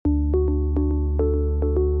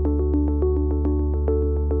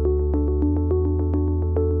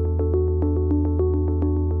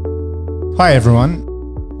Hi everyone.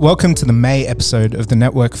 Welcome to the May episode of the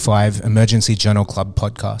Network 5 Emergency Journal Club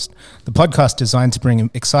podcast, the podcast designed to bring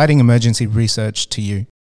exciting emergency research to you.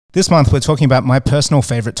 This month we're talking about my personal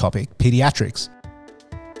favourite topic, paediatrics.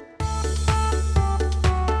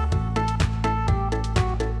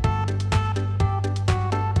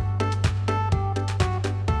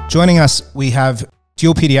 Joining us, we have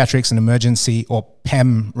Dual Paediatrics and Emergency, or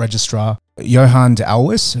PEM Registrar, Johan de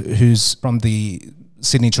Alwis, who's from the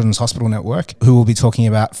Sydney Children's Hospital Network, who will be talking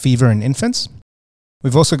about fever in infants.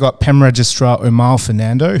 We've also got PEM Registrar Omar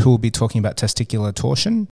Fernando, who will be talking about testicular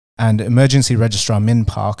torsion, and Emergency Registrar Min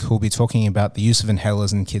Park, who will be talking about the use of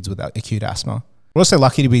inhalers in kids with acute asthma. We're also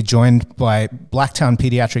lucky to be joined by Blacktown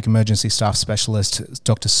Paediatric Emergency Staff Specialist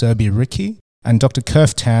Dr. Serbi Ricky and Dr.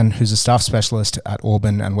 Kerf Tan, who's a staff specialist at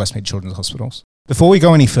Auburn and Westmead Children's Hospitals. Before we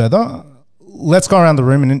go any further, let's go around the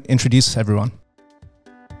room and introduce everyone.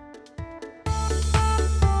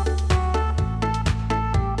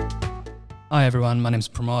 Hi everyone, my name's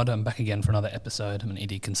Pramod. I'm back again for another episode. I'm an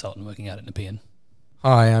ED consultant working out at Nepean.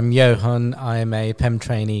 Hi, I'm Johan. I'm a PEM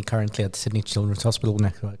trainee currently at the Sydney Children's Hospital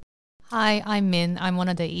Network. Hi, I'm Min. I'm one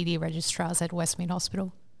of the ED registrars at Westmead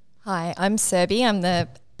Hospital. Hi, I'm Serbi. I'm the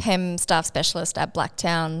PEM staff specialist at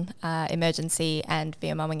Blacktown Emergency and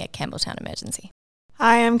VMOing at Campbelltown Emergency.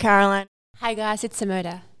 Hi, I'm Caroline. Hi guys, it's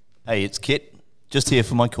Samoda. Hey, it's Kit. Just here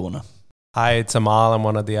for my corner. Hi, it's Amal. I'm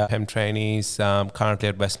one of the PEM trainees, currently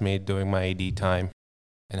at Westmead doing my ED time.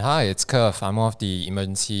 And hi, it's Kerf. I'm one of the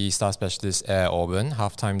emergency staff specialists at Auburn,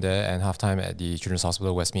 half-time there and half-time at the Children's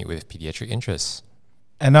Hospital Westmead with pediatric interests.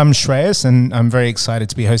 And I'm Shreyas, and I'm very excited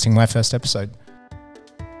to be hosting my first episode.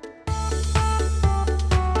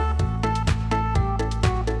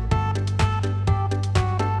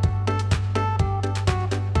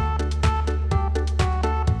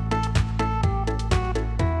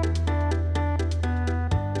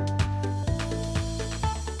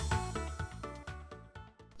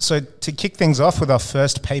 So to kick things off with our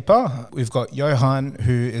first paper, we've got Johan,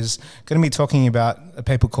 who is going to be talking about a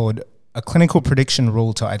paper called A Clinical Prediction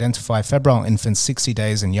Rule to Identify Febrile Infants 60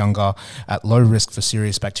 Days and Younger at Low Risk for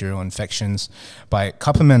Serious Bacterial Infections by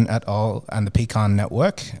Kupperman et al. And the Pecan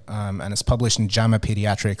Network, and it's published in JAMA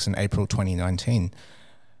Pediatrics in April 2019.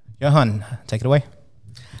 Johan, take it away.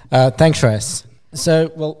 Thanks, Shreyas.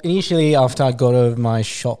 So, initially after I got over my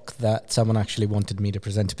shock that someone actually wanted me to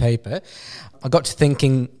present a paper, I got to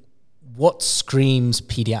thinking, what screams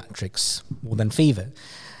pediatrics more than fever?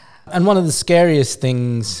 And one of the scariest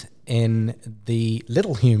things in the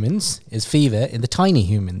little humans is fever in the tiny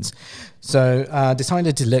humans. So I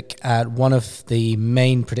decided to look at one of the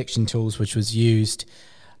main prediction tools which was used,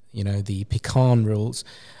 the Pecan rules,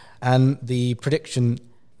 and the prediction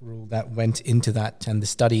rule that went into that and the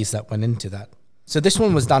studies that went into that. So this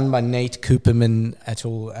one was done by Nate Kupperman et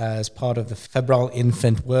al. As part of the Febrile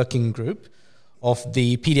Infant Working Group of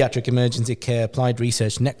the Pediatric Emergency Care Applied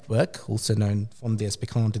Research Network, also known fondly as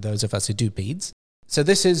Pecan to those of us who do PEDS. So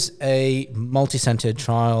this is a multi-centered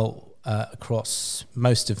trial across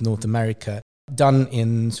most of North America, done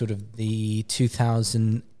in sort of the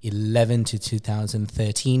 2011 to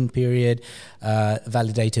 2013 period,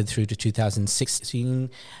 validated through to 2016,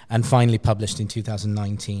 and finally published in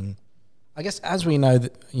 2019. I guess as we know,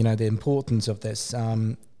 the importance of this,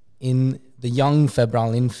 in the young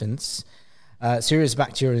febrile infants, serious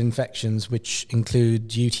bacterial infections, which include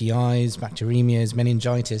UTIs, bacteremias,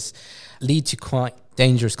 meningitis, lead to quite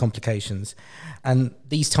dangerous complications. And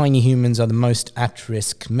these tiny humans are the most at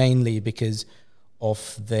risk, mainly because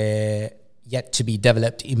of their yet to be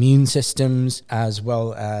developed immune systems, as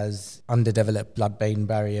well as underdeveloped blood-brain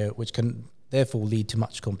barrier, which can therefore lead to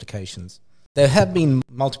much complications. There have been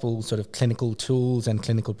multiple sort of clinical tools and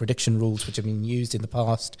clinical prediction rules which have been used in the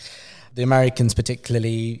past. The Americans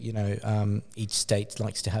particularly, each state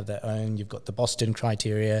likes to have their own. You've got the Boston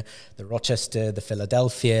criteria, the Rochester, the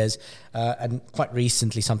Philadelphias, and quite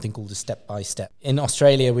recently something called a step-by-step. In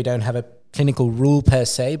Australia, we don't have a clinical rule per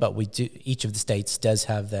se, but we do. Each of the states does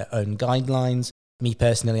have their own guidelines. Me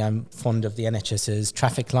personally, I'm fond of the NHS's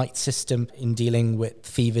traffic light system in dealing with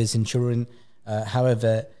fevers in children.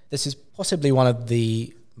 However, this is possibly one of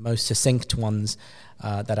the most succinct ones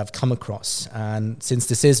that I've come across. And since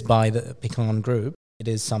this is by the Pecan group, it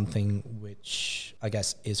is something which I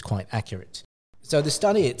guess is quite accurate. So the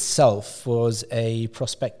study itself was a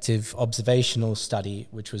prospective observational study,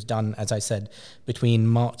 which was done, as I said, between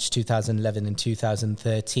March 2011 and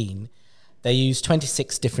 2013. They used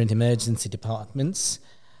 26 different emergency departments,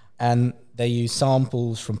 and they used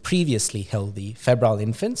samples from previously healthy febrile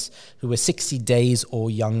infants who were 60 days or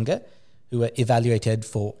younger, who were evaluated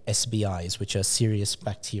for SBIs, which are serious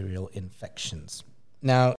bacterial infections.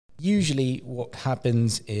 Now, Usually what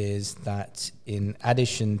happens is that in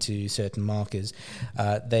addition to certain markers,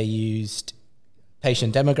 they used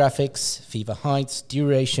patient demographics, fever heights,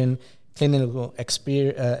 duration, clinical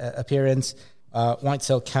appearance, white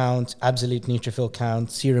cell count, absolute neutrophil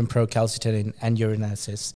count, serum procalcitonin, and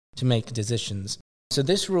urinalysis to make decisions. So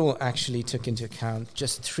this rule actually took into account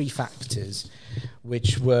just 3 factors,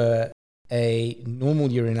 which were a normal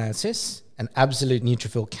urinalysis, an absolute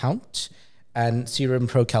neutrophil count, and serum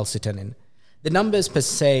procalcitonin. The numbers per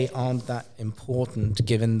se aren't that important,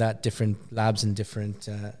 given that different labs and different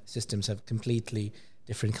systems have completely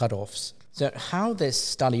different cutoffs. So how this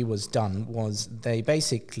study was done was they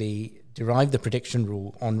basically derived the prediction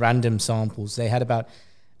rule on random samples. They had about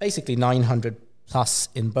basically 900 plus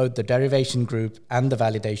in both the derivation group and the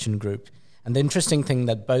validation group. And the interesting thing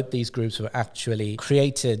that both these groups were actually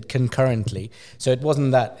created concurrently. So it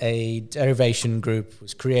wasn't that a derivation group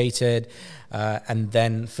was created and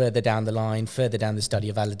then further down the line, further down the study,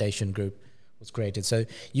 a validation group was created. So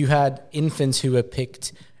you had infants who were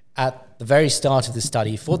picked at the very start of the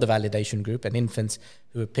study for the validation group and infants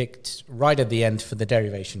who were picked right at the end for the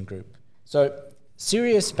derivation group. So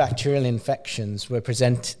serious bacterial infections were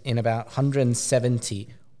present in about 170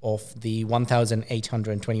 of the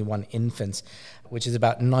 1,821 infants, which is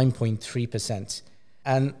about 9.3%.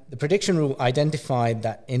 And the prediction rule identified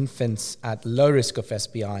that infants at low risk of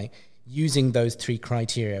SBI using those 3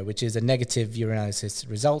 criteria, which is a negative urinalysis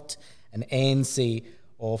result, an ANC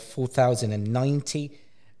of 4,090,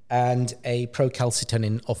 and a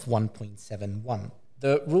procalcitonin of 1.71.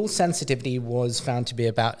 The rule sensitivity was found to be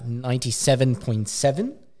about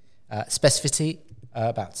 97.7, specificity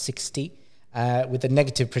about 60, with a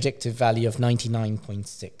negative predictive value of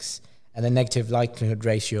 99.6 and a negative likelihood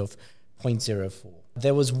ratio of 0.04.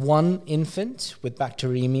 There was 1 infant with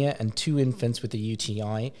bacteremia and 2 infants with a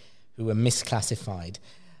UTI who were misclassified,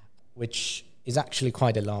 which is actually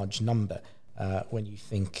quite a large number when you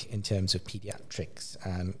think in terms of pediatrics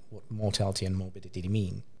and what mortality and morbidity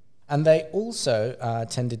mean. And they also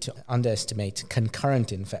tended to underestimate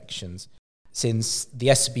concurrent infections, since the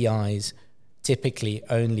SBIs typically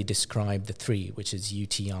only describe the 3, which is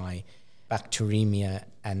UTI, bacteremia,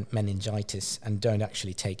 and meningitis, and don't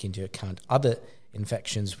actually take into account other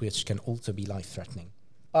infections which can also be life-threatening.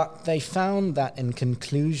 But they found that in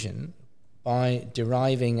conclusion, by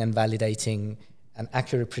deriving and validating an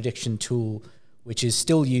accurate prediction tool, which is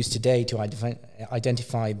still used today to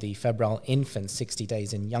identify the febrile infants 60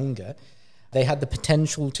 days and younger, they had the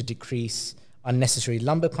potential to decrease unnecessary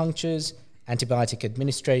lumbar punctures, antibiotic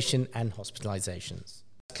administration, and hospitalizations.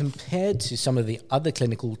 Compared to some of the other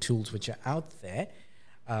clinical tools which are out there,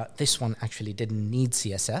 this one actually didn't need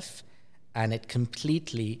CSF, and it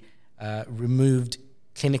completely removed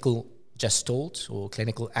clinical gestalt or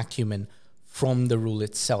clinical acumen from the rule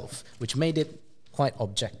itself, which made it quite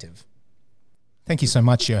objective. Thank you so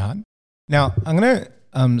much, Johan. Now, I'm going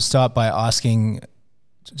to start by asking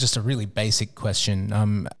just a really basic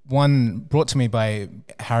question. One brought to me by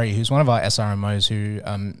Harry, who's one of our SRMOs who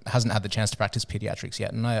hasn't had the chance to practice pediatrics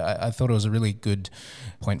yet. And I thought it was a really good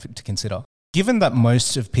point to consider. Given that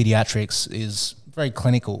most of pediatrics is very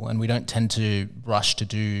clinical and we don't tend to rush to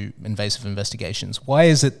do invasive investigations, why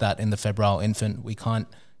is it that in the febrile infant we can't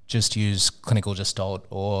just use clinical gestalt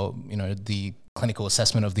or, the clinical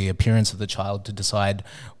assessment of the appearance of the child to decide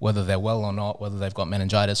whether they're well or not, whether they've got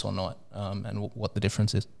meningitis or not, and what the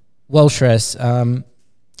difference is? Well, Shreyas,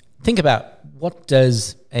 think about, what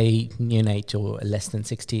does a neonate or a less than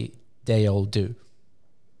 60-day-old do?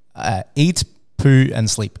 Eat, poo, and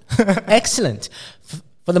sleep. Excellent.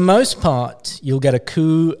 For the most part, you'll get a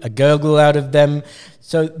coo, a gurgle out of them.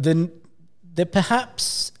 So they're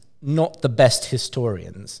perhaps not the best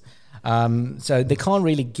historians. So they can't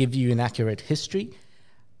really give you an accurate history.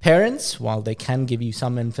 Parents, while they can give you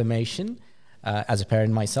some information, as a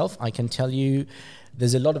parent myself, I can tell you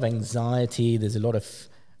there's a lot of anxiety, there's a lot of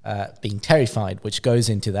being terrified, which goes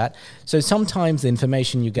into that. So sometimes the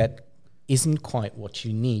information you get isn't quite what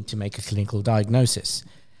you need to make a clinical diagnosis.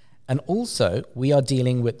 And also, we are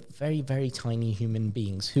dealing with very, very tiny human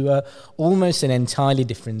beings who are almost an entirely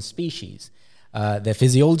different species. Their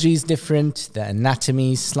physiology is different, their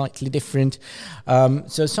anatomy is slightly different.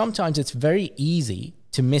 So sometimes it's very easy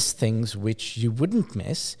to miss things which you wouldn't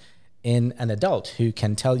miss in an adult who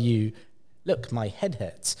can tell you, look, my head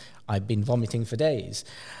hurts, I've been vomiting for days,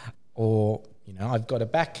 or, I've got a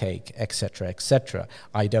backache, etc., etc.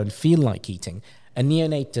 I don't feel like eating. A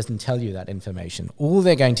neonate doesn't tell you that information. All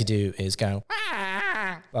they're going to do is go,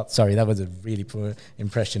 well, sorry, that was a really poor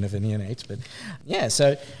impression of a neonate, but yeah,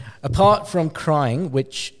 so apart from crying,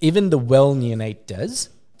 which even the well neonate does,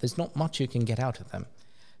 there's not much you can get out of them.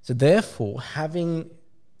 So therefore, having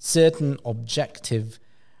certain objective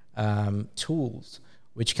tools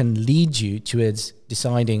which can lead you towards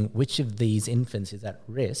deciding which of these infants is at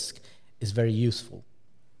risk is very useful.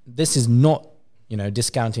 This is not,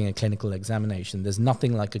 discounting a clinical examination. There's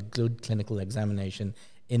nothing like a good clinical examination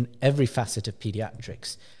in every facet of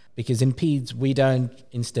pediatrics, because in peds, we don't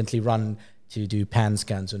instantly run to do pan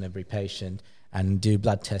scans on every patient and do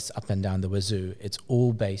blood tests up and down the wazoo. It's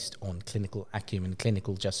all based on clinical acumen,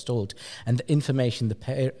 clinical gestalt, and the information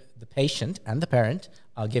the patient and the parent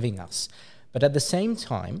are giving us. But at the same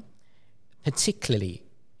time, particularly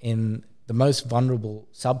in the most vulnerable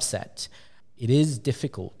subset, it is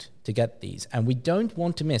difficult to get these. And we don't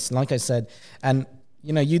want to miss, like I said, and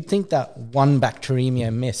you'd think that one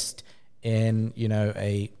bacteremia missed in,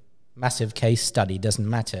 a massive case study doesn't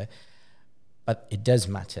matter, but it does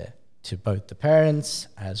matter to both the parents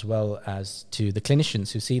as well as to the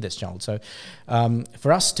clinicians who see this child. So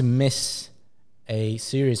for us to miss a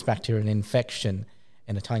serious bacterial infection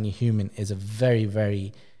in a tiny human is a very,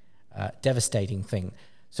 very devastating thing.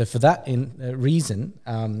 So for that reason,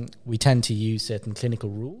 we tend to use certain clinical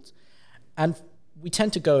rules, and we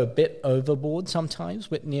tend to go a bit overboard sometimes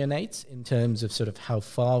with neonates in terms of sort of how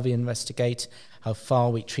far we investigate, how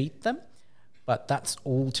far we treat them. But that's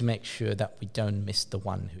all to make sure that we don't miss the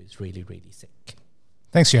one who's really, really sick.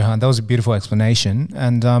 Thanks, Johan. That was a beautiful explanation.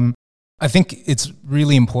 And I think it's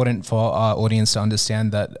really important for our audience to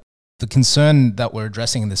understand that the concern that we're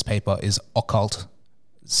addressing in this paper is occult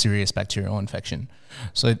serious bacterial infection.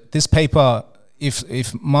 So this paper,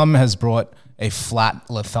 if mum has brought a flat,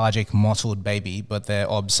 lethargic, mottled baby, but their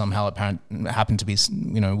OBS somehow happen to be,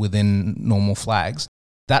 within normal flags,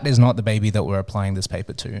 that is not the baby that we're applying this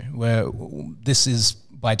paper to. Where this is,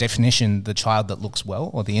 by definition, the child that looks well,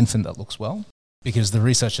 or the infant that looks well, because the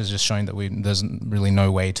research has just shown that there's really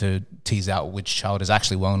no way to tease out which child is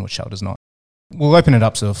actually well and which child is not. We'll open it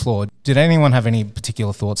up to the floor. Did anyone have any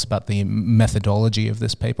particular thoughts about the methodology of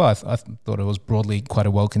this paper? I thought it was broadly quite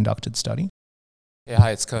a well-conducted study. Yeah,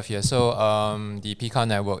 hi, it's Kurf here. So the PCAR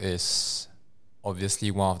network is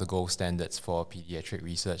obviously one of the gold standards for pediatric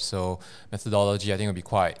research. So methodology, I think, will be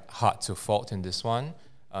quite hard to fault in this one.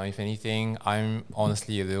 If anything, I'm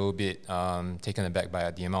honestly a little bit taken aback by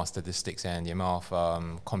the amount of statistics and the amount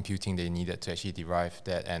of computing they needed to actually derive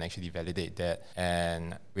that and actually validate that.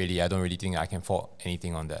 And really, I don't really think I can fault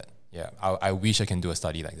anything on that. Yeah, I wish I can do a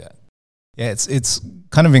study like that. Yeah, it's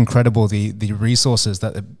kind of incredible the resources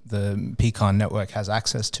that the PCAR network has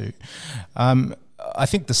access to. I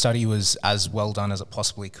think the study was as well done as it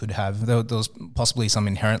possibly could have. There was possibly some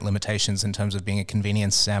inherent limitations in terms of being a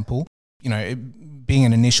convenience sample. Being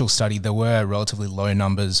an initial study, there were relatively low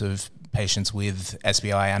numbers of patients with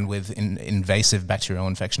SBI and with invasive bacterial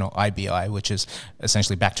infection, or IBI, which is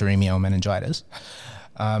essentially bacteremia or meningitis.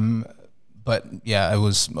 But yeah, it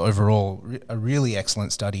was overall a really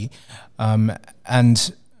excellent study.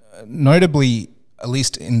 And notably, at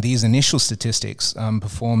least in these initial statistics,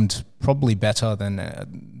 performed probably better than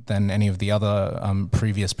any of the other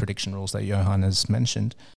previous prediction rules that Johan has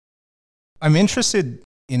mentioned. I'm interested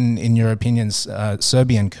in your opinions,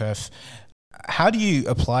 Serbi and Kurf. How do you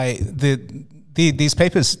apply these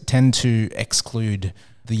papers tend to exclude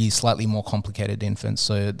the slightly more complicated infants,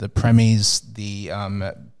 so the preemies, the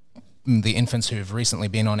infants who have recently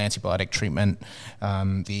been on antibiotic treatment,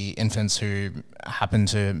 the infants who happen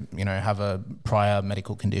to have a prior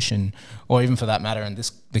medical condition, or even for that matter, in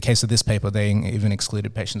the case of this paper, they even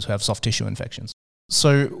excluded patients who have soft tissue infections.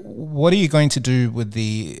 So what are you going to do with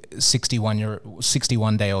the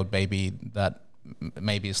 61-day-old baby that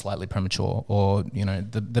maybe is slightly premature, or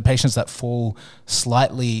the patients that fall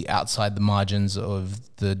slightly outside the margins of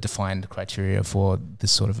the defined criteria for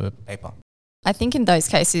this sort of a paper? I think in those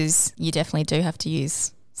cases, you definitely do have to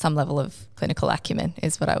use some level of clinical acumen,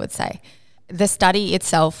 is what I would say. The study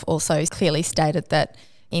itself also clearly stated that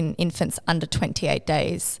in infants under 28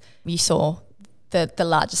 days, you saw the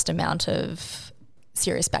largest amount of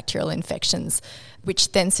serious bacterial infections,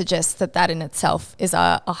 which then suggests that in itself is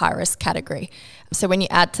a high-risk category. So when you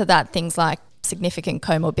add to that things like significant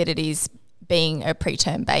comorbidities, being a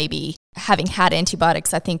preterm baby, having had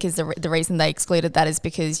antibiotics, I think is the reason they excluded that is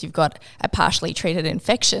because you've got a partially treated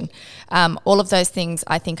infection. All of those things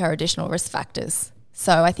I think are additional risk factors.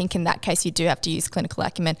 So I think in that case you do have to use clinical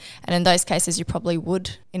acumen, and in those cases you probably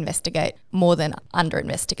would investigate more than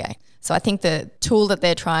under-investigate. So I think the tool that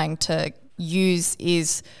they're trying to use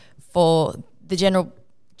is for the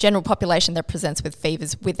general population that presents with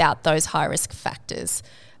fevers without those high-risk factors.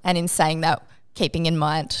 And in saying that, keeping in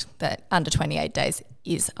mind that under 28 days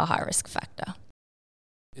is a high-risk factor.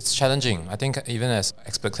 It's challenging. I think even as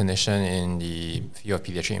expert clinician in the field of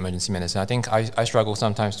pediatric emergency medicine, I think I struggle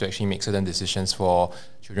sometimes to actually make certain decisions for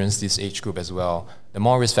children's this age group as well. The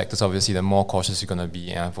more risk factors, obviously, the more cautious you're going to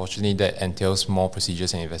be. And unfortunately, that entails more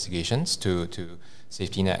procedures and investigations to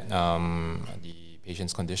safety net the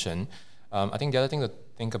patient's condition. I think the other thing to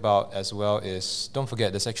think about as well is, don't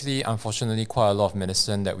forget, there's actually, unfortunately, quite a lot of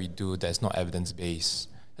medicine that we do that's not evidence-based.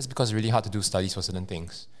 That's because it's really hard to do studies for certain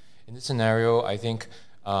things. In this scenario, I think,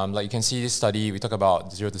 like you can see this study, we talk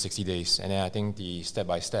about 0 to 60 days, and then I think the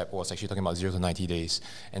step-by-step was actually talking about 0 to 90 days.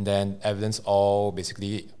 And then evidence all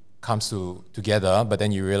basically comes together, but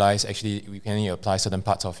then you realize actually we can only apply certain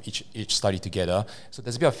parts of each study together. So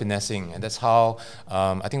there's a bit of finessing, and that's how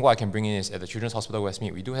I think what I can bring in is at the Children's Hospital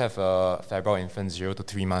Westmead, we do have a febrile infant 0 to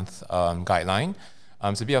 3 month guideline.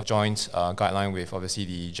 It's a bit of joint guideline with obviously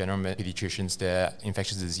the general pediatricians there,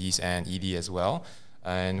 infectious disease and ED as well.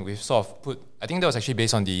 And we've sort of put, I think that was actually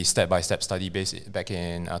based on the step-by-step study back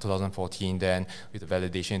in 2014, then with the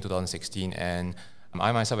validation in 2016. And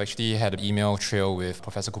I myself actually had an email trail with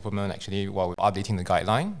Professor Cooperman actually while we were updating the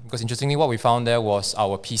guideline. Because interestingly, what we found there was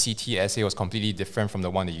our PCT assay was completely different from the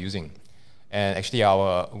one they're using. And actually,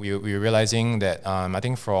 we were realizing that I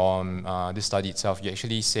think from this study itself, you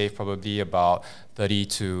actually save probably about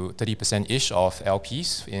 30% of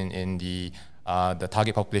LPs in the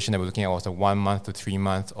target population that we're looking at was the 1 month to 3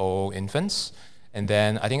 month old infants. And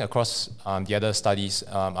then I think across the other studies,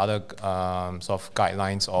 other sort of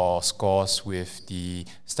guidelines or scores with the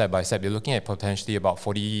step-by-step, they're looking at potentially about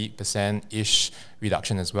 40%-ish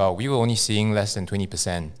reduction as well. We were only seeing less than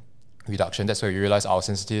 20% reduction. That's where we realized our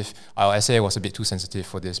assay was a bit too sensitive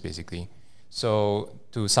for this, basically. So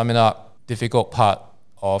to sum it up, difficult part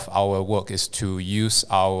of our work is to use the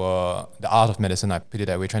art of medicine, I put it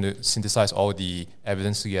that way, trying to synthesize all the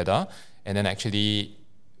evidence together, and then actually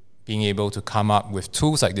being able to come up with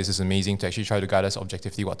tools like this is amazing to actually try to guide us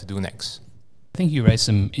objectively what to do next. I think you raised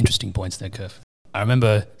some interesting points there, Kerf. I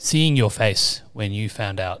remember seeing your face when you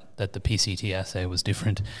found out that the PCT assay was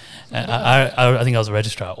different. I think I was a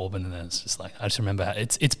registrar at Auburn, and it's just like, I just remember how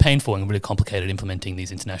it's painful and really complicated implementing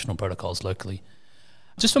these international protocols locally.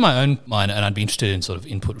 Just for my own mind, and I'd be interested in sort of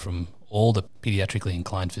input from all the pediatrically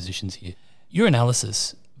inclined physicians here,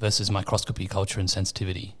 urinalysis versus microscopy culture and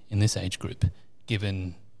sensitivity in this age group,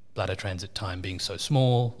 given bladder transit time being so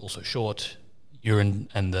small, also short, urine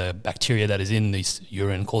and the bacteria that is in this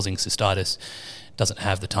urine causing cystitis doesn't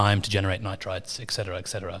have the time to generate nitrites, et cetera, et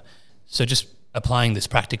cetera. So just applying this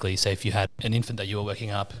practically, say if you had an infant that you were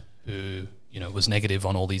working up who, was negative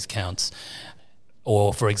on all these counts,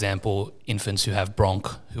 or for example, infants who have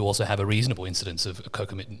bronch, who also have a reasonable incidence of a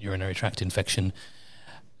concomitant urinary tract infection,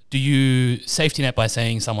 do you safety net by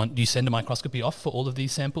saying do you send a microscopy off for all of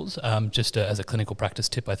these samples? Just as a clinical practice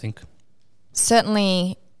tip, I think.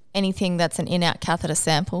 Certainly anything that's an in-out catheter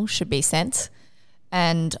sample should be sent.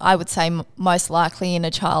 And I would say most likely in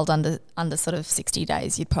a child under sort of 60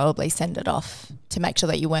 days, you'd probably send it off to make sure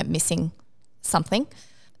that you weren't missing something.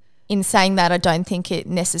 In saying that, I don't think it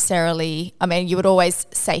necessarily, you would always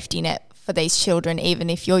safety net for these children, even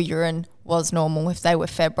if your urine was normal, if they were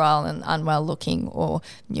febrile and unwell looking, or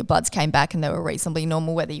your bloods came back and they were reasonably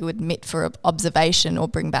normal, whether you admit for observation or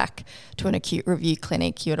bring back to an acute review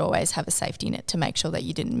clinic, you would always have a safety net to make sure that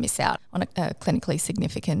you didn't miss out on a clinically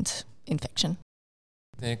significant infection.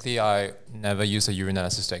 Clinically, I never use a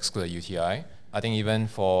urinalysis to exclude a UTI. I think even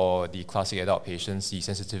for the classic adult patients, the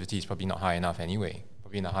sensitivity is probably not high enough anyway,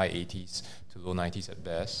 probably in the high 80s to low 90s at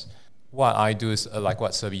best. What I do is, like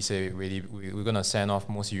what Serbi said, really, we're going to send off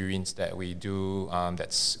most urines that we do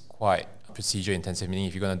that's quite procedure intensive, meaning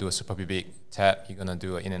if you're going to do a super big tap, you're going to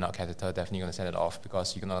do an in and out catheter, definitely going to send it off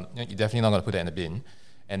because you're definitely not going to put it in the bin.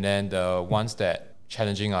 And then the ones that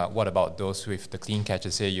challenging are, what about those with the clean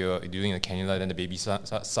catches? Say you're doing a cannula, then the baby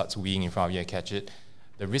starts weeing in front of you and catch it.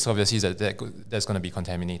 The risk obviously is that's going to be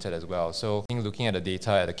contaminated as well. So I think looking at the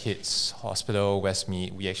data at the kids' hospital,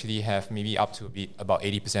 Westmead, we actually have maybe up to about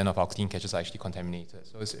 80% of our clean catches are actually contaminated.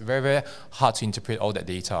 So it's very, very hard to interpret all that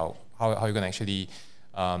data. How are you going to actually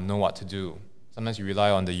know what to do? Sometimes you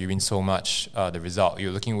rely on the urine so much, the result.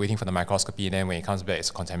 You're waiting for the microscopy, and then when it comes back,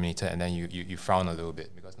 it's contaminated, and then you frown a little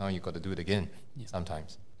bit because now you've got to do it again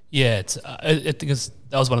sometimes. Yeah, because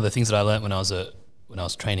that was one of the things that I learned when I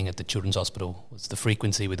was training at the Children's Hospital, was the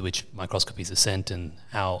frequency with which microscopies are sent and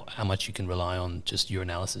how much you can rely on just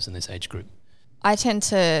urinalysis in this age group. I tend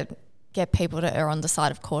to get people to err on the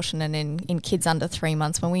side of caution, and in kids under 3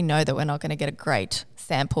 months, when we know that we're not going to get a great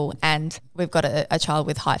sample and we've got a child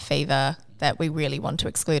with high fever that we really want to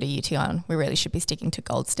exclude a UTI on, we really should be sticking to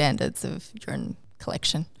gold standards of urine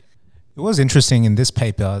collection. It was interesting in this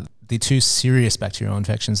paper, the two serious bacterial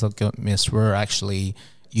infections that got missed were actually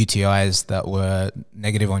UTIs that were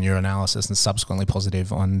negative on urinalysis and subsequently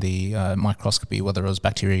positive on the microscopy, whether it was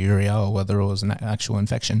bacteriuria or whether it was an actual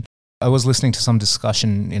infection. I was listening to some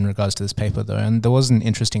discussion in regards to this paper though, and there was an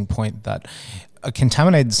interesting point that a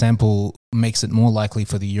contaminated sample makes it more likely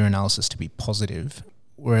for the urinalysis to be positive,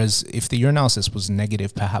 whereas if the urinalysis was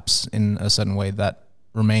negative, perhaps in a certain way that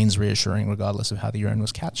remains reassuring regardless of how the urine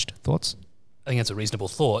was catched. Thoughts? I think that's a reasonable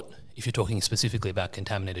thought if you're talking specifically about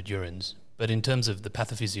contaminated urines. But in terms of the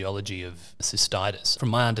pathophysiology of cystitis, from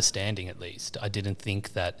my understanding at least, I didn't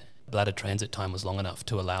think that bladder transit time was long enough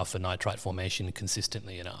to allow for nitrite formation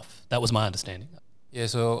consistently enough. That was my understanding. Yeah,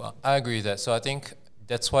 so I agree with that. So I think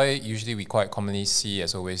that's why usually we quite commonly see,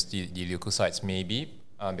 as always, the leukocytes maybe,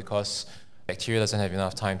 because bacteria doesn't have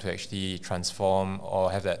enough time to actually transform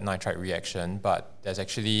or have that nitrite reaction, but there's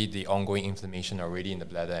actually the ongoing inflammation already in the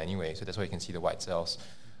bladder anyway, so that's why you can see the white cells.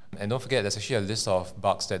 And don't forget, there's actually a list of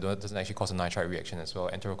bugs that doesn't actually cause a nitrite reaction as well,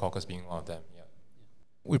 Enterococcus being one of them. Yeah.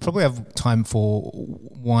 We probably have time for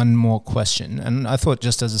one more question, and I thought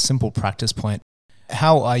just as a simple practice point,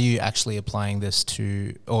 how are you actually applying this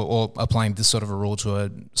to, or applying this sort of a rule to a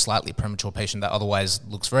slightly premature patient that otherwise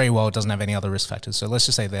looks very well, doesn't have any other risk factors? So let's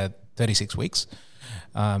just say they're 36 weeks.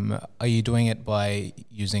 Are you doing it by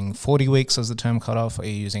using 40 weeks as the term cutoff? Are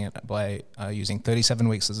you using it by using 37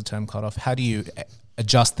 weeks as a term cutoff? How do you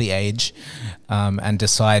adjust the age and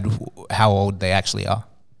decide how old they actually are?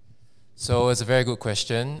 So it's a very good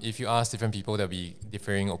question. If you ask different people, there'll be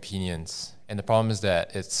differing opinions. And the problem is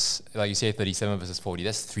that it's, like you say, 37 versus 40,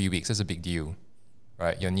 that's 3 weeks. That's a big deal,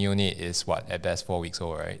 right? Your neonate is at best 4 weeks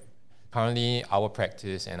old, right? Currently, our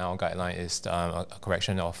practice and our guideline is a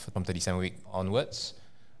correction of from 37 weeks onwards,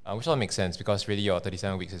 which all makes sense because really your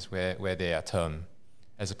 37 weeks is where they are term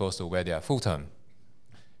as opposed to where they are full term.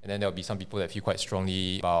 And then there'll be some people that feel quite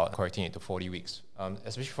strongly about correcting it to 40 weeks,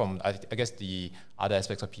 especially from, I guess, the other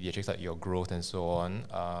aspects of pediatrics like your growth and so on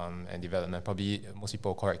and development. Probably most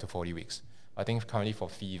people correct to 40 weeks. I think currently for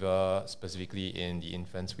fever, specifically in the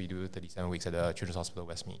infants, we do 37 weeks at the Children's Hospital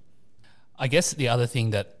Westmead. I guess the other thing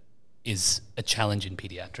that is a challenge in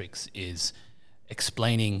pediatrics is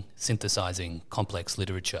explaining, synthesizing complex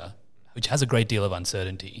literature, which has a great deal of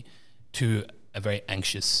uncertainty, to a very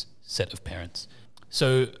anxious set of parents.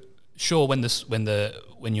 So sure,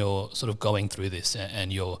 when you're sort of going through this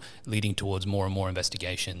and you're leading towards more and more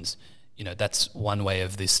investigations, that's one way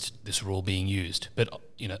of this rule being used. But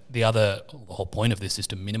the whole point of this is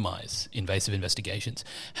to minimize invasive investigations.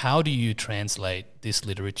 How do you translate this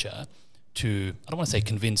literature to, I don't want to say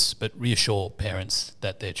convince, but reassure parents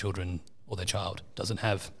that their children or their child doesn't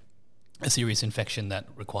have a serious infection that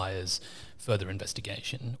requires further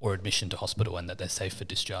investigation or admission to hospital and that they're safe for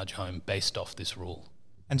discharge home based off this rule?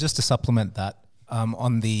 And just to supplement that,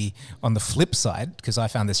 on the flip side, because I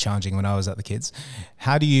found this challenging when I was at the kids,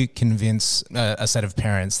 how do you convince a set of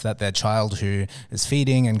parents that their child who is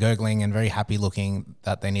feeding and gurgling and very happy looking,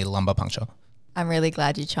 that they need a lumbar puncture? I'm really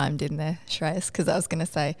glad you chimed in there, Shreyas, because I was going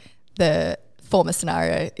to say the former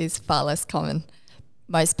scenario is far less common.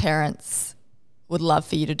 Most parents would love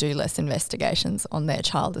for you to do less investigations on their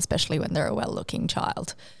child, especially when they're a well-looking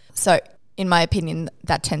child. So in my opinion,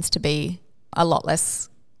 that tends to be a lot less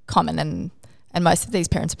common, and most of these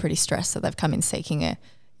parents are pretty stressed, so they've come in seeking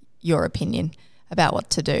your opinion about what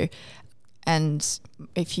to do. And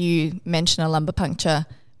if you mention a lumbar puncture,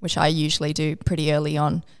 which I usually do pretty early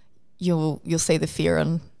on, you'll see the fear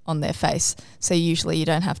on their face. So usually you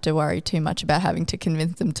don't have to worry too much about having to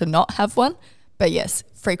convince them to not have one. But yes,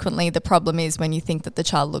 frequently the problem is when you think that the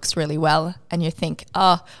child looks really well and you think,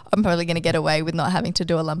 I'm probably going to get away with not having to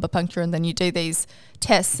do a lumbar puncture, and then you do these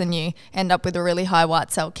tests and you end up with a really high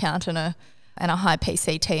white cell count and a high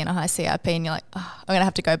PCT and a high CRP, and you're like, I'm going to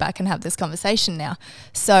have to go back and have this conversation now.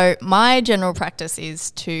 So my general practice is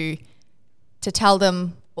to tell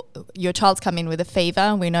them, your child's come in with a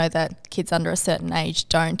fever. We know that kids under a certain age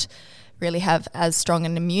don't really have as strong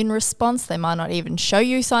an immune response. They might not even show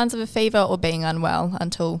you signs of a fever or being unwell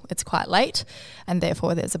until it's quite late, and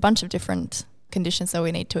therefore there's a bunch of different conditions that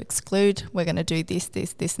we need to exclude. We're going to do this,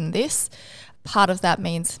 this, this and this. Part of that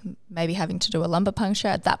means maybe having to do a lumbar puncture.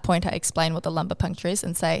 At that point, I explain what the lumbar puncture is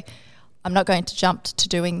and say, I'm not going to jump to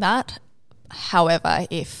doing that. However,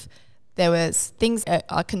 if there was things that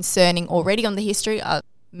are concerning already on the history, I'll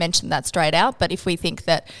mention that straight out. But if we think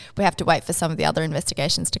that we have to wait for some of the other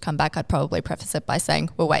investigations to come back, I'd probably preface it by saying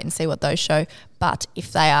we'll wait and see what those show. But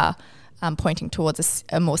if they are pointing towards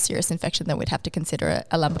a more serious infection, then we'd have to consider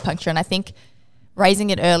a lumbar puncture. And I think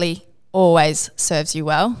raising it early always serves you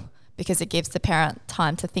well, because it gives the parent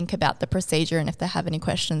time to think about the procedure, and if they have any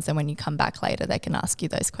questions, then when you come back later, they can ask you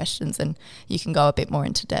those questions and you can go a bit more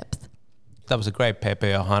into depth. That was a great paper,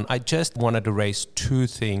 Johan. I just wanted to raise two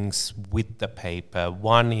things with the paper.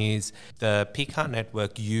 One is the PCAR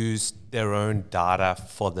network used their own data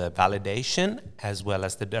for the validation as well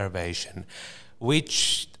as the derivation,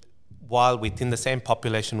 which, while within the same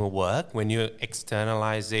population will work, when you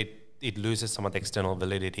externalize it, it loses some of the external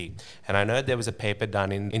validity. And I know there was a paper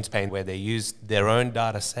done in Spain where they used their own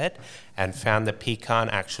data set and found that PCAR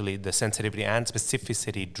actually, the sensitivity and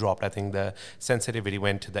specificity dropped. I think the sensitivity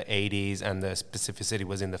went to the 80s and the specificity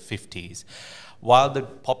was in the 50s. While the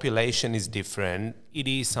population is different, it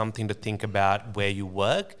is something to think about where you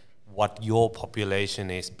work, what your population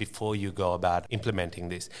is before you go about implementing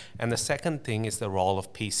this. And the second thing is the role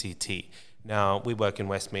of PCT. Now, we work in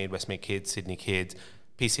Westmead Kids, Sydney Kids.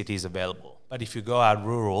 PCT is available. But if you go out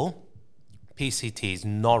rural, PCT is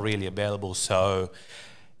not really available. So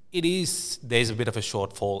there's a bit of a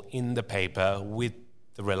shortfall in the paper with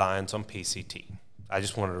the reliance on PCT. I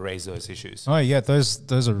just wanted to raise those issues. Oh yeah,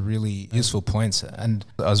 those are really useful points. And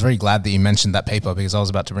I was very glad that you mentioned that paper because I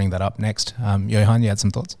was about to bring that up next. Johan, you had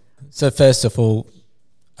some thoughts? So first of all,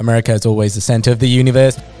 America is always the center of the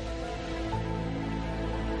universe.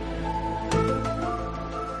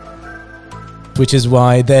 Which is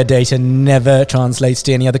why their data never translates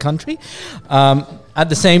to any other country. At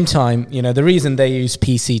the same time, the reason they use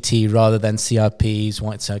PCT rather than CRPs,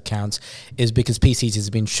 white cell counts, is because PCT has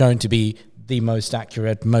been shown to be the most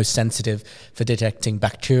accurate, most sensitive for detecting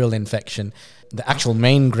bacterial infection. The actual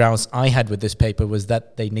main grouse I had with this paper was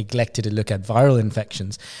that they neglected to look at viral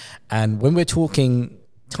infections. And when we're talking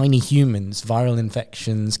tiny humans, viral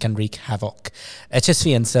infections can wreak havoc.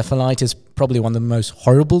 HSV encephalitis is probably one of the most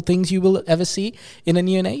horrible things you will ever see in a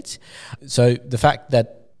neonate. So the fact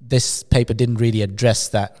that this paper didn't really address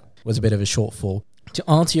that was a bit of a shortfall. To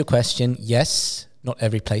answer your question, yes, not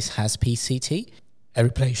every place has PCT.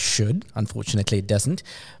 Every place should. Unfortunately, it doesn't.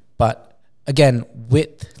 But again,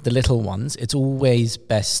 with the little ones, it's always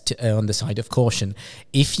best to err on the side of caution.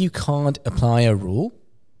 If you can't apply a rule,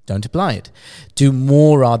 don't apply it. Do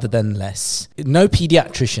more rather than less. No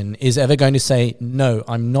pediatrician is ever going to say, no,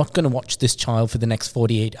 I'm not going to watch this child for the next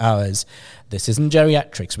 48 hours. This isn't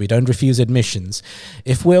geriatrics. We don't refuse admissions.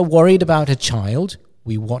 If we're worried about a child,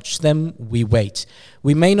 we watch them, we wait.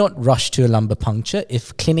 We may not rush to a lumbar puncture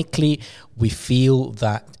if clinically we feel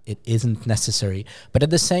that it isn't necessary. But at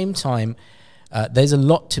the same time, there's a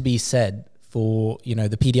lot to be said for,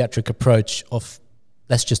 the pediatric approach of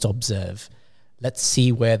let's just observe. Let's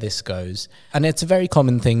see where this goes. And it's a very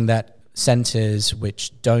common thing that centers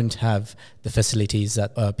which don't have the facilities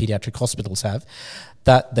that pediatric hospitals have,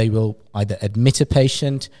 that they will either admit a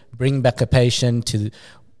patient, bring back a patient to,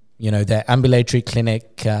 their ambulatory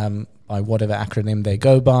clinic by whatever acronym they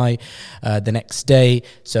go by the next day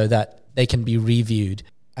so that they can be reviewed.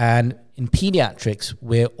 And in pediatrics,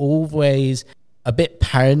 we're always a bit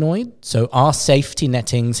paranoid. So our safety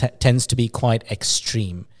netting tends to be quite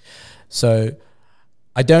extreme. So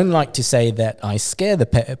I don't like to say that I scare the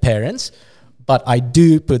parents, but I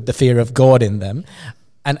do put the fear of God in them.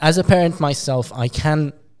 And as a parent myself, I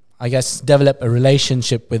can, develop a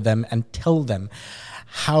relationship with them and tell them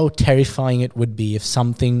how terrifying it would be if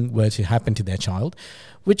something were to happen to their child,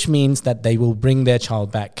 which means that they will bring their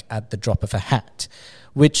child back at the drop of a hat,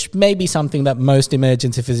 which may be something that most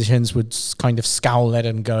emergency physicians would kind of scowl at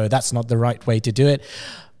and go, that's not the right way to do it.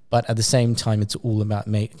 But at the same time, it's all about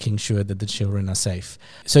making sure that the children are safe.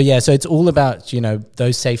 So it's all about,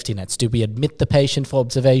 those safety nets. Do we admit the patient for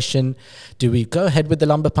observation? Do we go ahead with the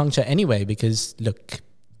lumbar puncture anyway? Because, look,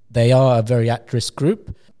 they are a very at-risk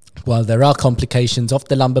group. While there are complications of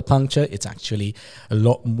the lumbar puncture, it's actually a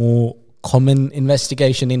lot more common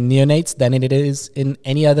investigation in neonates than it is in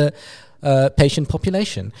any other patient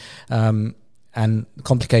population. And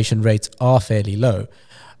complication rates are fairly low.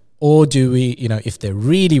 Or do we, if they're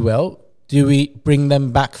really well, do we bring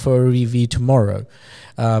them back for a review tomorrow?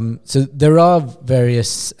 So there are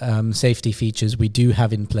various safety features we do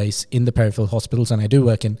have in place in the peripheral hospitals, and I do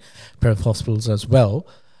work in peripheral hospitals as well.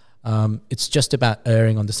 It's just about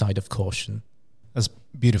erring on the side of caution. That's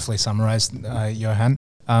beautifully summarized, Johan.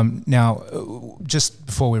 Now, just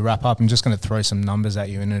before we wrap up, I'm just going to throw some numbers at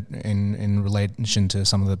you in relation to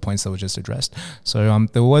some of the points that were just addressed. So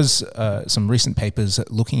there was some recent papers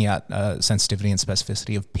looking at sensitivity and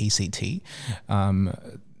specificity of PCT.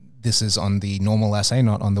 This is on the normal assay,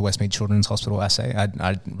 not on the Westmead Children's Hospital assay.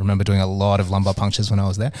 I remember doing a lot of lumbar punctures when I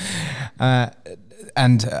was there.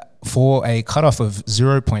 And for a cutoff of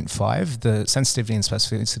 0.5, the sensitivity and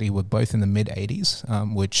specificity were both in the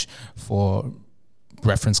mid-80s, which for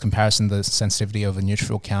reference comparison, the sensitivity of a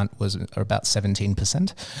neutrophil count was about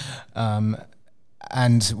 17%.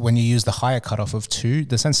 And when you use the higher cutoff of 2,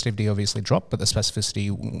 the sensitivity obviously dropped, but the specificity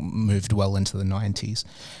moved well into the 90s.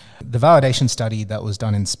 The validation study that was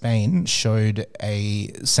done in Spain showed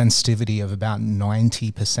a sensitivity of about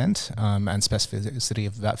 90% and specificity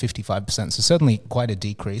of about 55%. So certainly quite a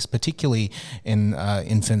decrease, particularly in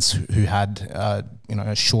infants who had a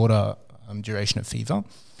shorter duration of fever.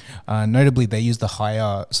 Notably, they used the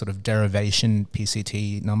higher sort of derivation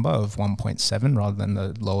PCT number of 1.7 rather than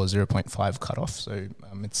the lower 0.5 cutoff. So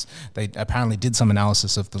they apparently did some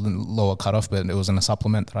analysis of the lower cutoff, but it was in a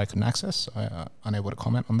supplement that I couldn't access, so I'm unable to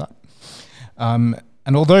comment on that.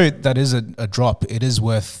 And although that is a drop, it is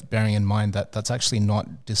worth bearing in mind that that's actually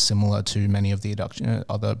not dissimilar to many of the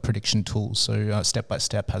other prediction tools. So Step by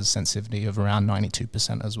Step has sensitivity of around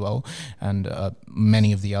 92% as well, and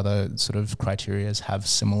many of the other sort of criterias have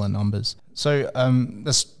similar numbers. So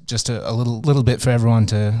that's just a little bit for everyone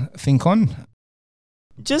to think on.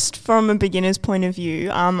 Just from a beginner's point of view,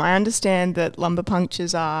 I understand that lumbar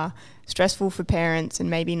punctures are stressful for parents and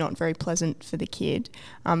maybe not very pleasant for the kid.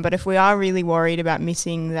 But if we are really worried about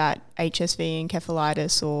missing that HSV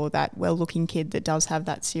encephalitis or that well-looking kid that does have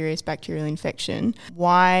that serious bacterial infection,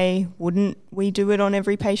 why wouldn't we do it on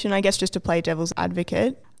every patient? I guess just to play devil's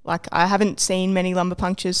advocate. Like, I haven't seen many lumbar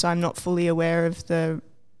punctures, so I'm not fully aware of the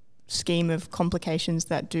scheme of complications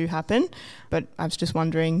that do happen. But I was just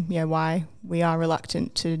wondering, why we are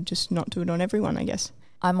reluctant to just not do it on everyone, I guess.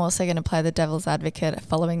 I'm also going to play the devil's advocate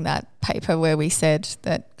following that paper where we said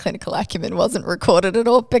that clinical acumen wasn't recorded at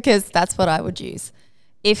all, because that's what I would use.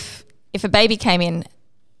 If a baby came in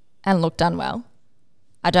and looked unwell,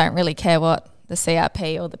 I don't really care what the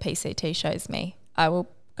CRP or the PCT shows me. I will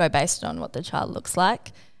go based on what the child looks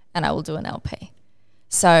like, and I will do an LP.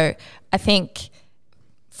 So I think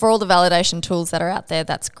for all the validation tools that are out there,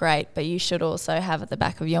 that's great, but you should also have at the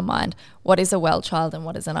back of your mind, what is a well child and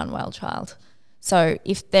what is an unwell child? So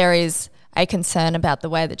if there is a concern about the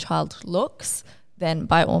way the child looks, then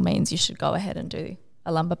by all means you should go ahead and do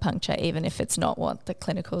a lumbar puncture, even if it's not what the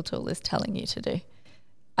clinical tool is telling you to do.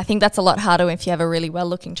 I think that's a lot harder if you have a really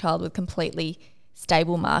well-looking child with completely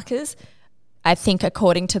stable markers. I think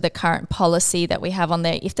according to the current policy that we have on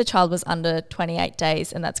there, if the child was under 28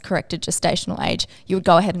 days and that's corrected gestational age, you would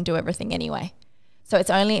go ahead and do everything anyway. So it's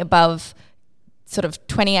only above sort of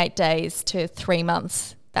 28 days to 3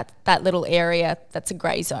 months, that little area that's a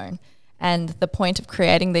grey zone. And the point of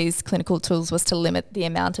creating these clinical tools was to limit the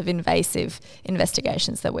amount of invasive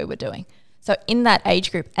investigations that we were doing. So in that age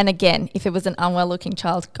group, and again, if it was an unwell-looking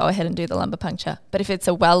child, go ahead and do the lumbar puncture. But if it's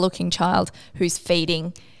a well-looking child who's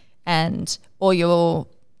feeding and all your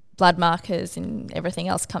blood markers and everything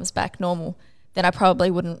else comes back normal, then I probably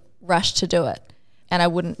wouldn't rush to do it. And I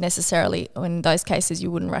wouldn't necessarily, in those cases, you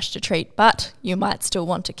wouldn't rush to treat, but you might still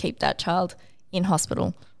want to keep that child in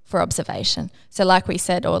hospital for observation. So like we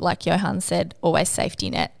said, or like Johan said, always safety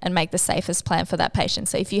net and make the safest plan for that patient.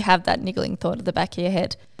 So if you have that niggling thought at the back of your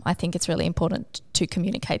head, I think it's really important to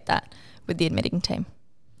communicate that with the admitting team.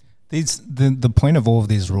 The point of all of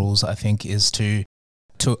these rules, I think, is to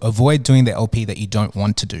avoid doing the LP that you don't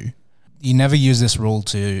want to do. You never use this rule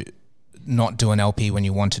to not do an LP when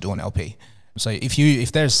you want to do an LP. So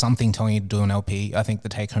if there's something telling you to do an LP, I think the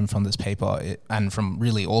take home from this paper and from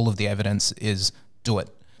really all of the evidence is do it.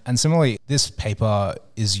 And similarly, this paper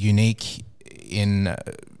is unique in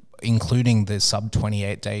including the sub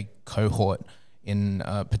 28-day cohort in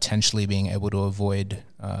potentially being able to avoid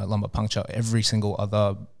lumbar puncture. Every single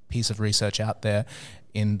other piece of research out there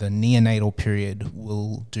in the neonatal period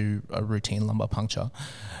will do a routine lumbar puncture.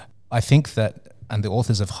 I think that, and the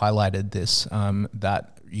authors have highlighted this,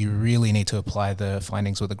 that you really need to apply the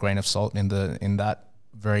findings with a grain of salt in that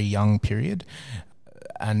very young period.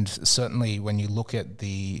 And certainly when you look at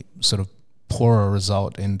the sort of poorer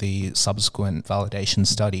result in the subsequent validation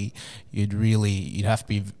study, you'd have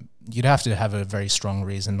to have a very strong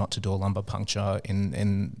reason not to do a lumbar puncture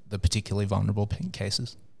in the particularly vulnerable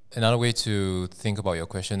cases. Another way to think about your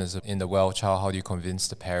question is, in the well child, how do you convince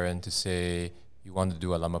the parent to say you want to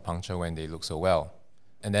do a lumbar puncture when they look so well?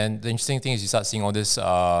 And then the interesting thing is you start seeing all these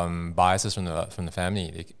biases from the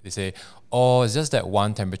family. They say, oh, it's just that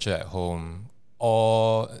one temperature at home.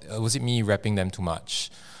 Or was it me repping them too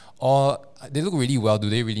much? Or they look really well, do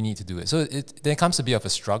they really need to do it? So there comes a bit of a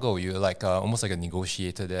struggle. You're like almost like a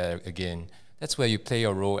negotiator there again. That's where you play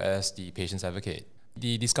your role as the patient's advocate.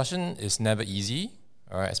 The discussion is never easy,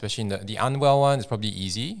 all right? Especially in the unwell one is probably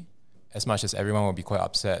easy, as much as everyone will be quite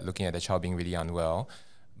upset looking at the child being really unwell.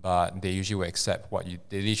 But they usually will accept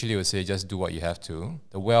they literally will say, just do what you have to.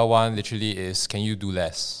 The well one literally is, can you do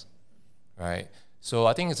less, right? So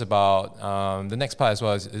I think it's about the next part as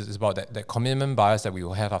well is about that commitment bias that we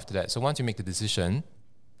will have after that. So once you make the decision,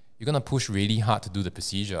 you're going to push really hard to do the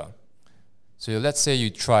procedure. So let's say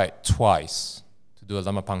you tried twice to do a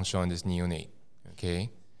lumbar puncture on this neonate,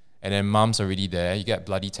 okay? And then mom's already there, you get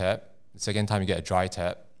bloody tap. The second time you get a dry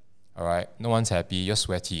tap, all right? No one's happy, you're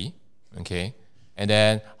sweaty, okay? And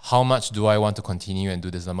then how much do I want to continue and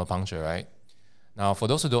do this lumbar puncture, right? Now, for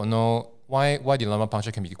those who don't know, why the lumbar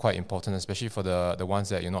puncture can be quite important, especially for the ones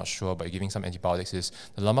that you're not sure but you're giving some antibiotics, is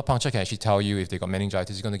the lumbar puncture can actually tell you if they got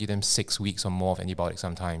meningitis. You're going to give them 6 weeks or more of antibiotics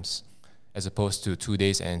sometimes, as opposed to 2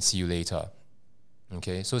 days and see you later.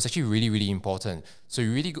 Okay, so it's actually really, really important. So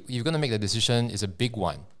you're going to make the decision is a big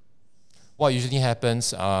one. What usually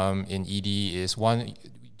happens in ED is, one,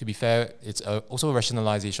 to be fair, it's also a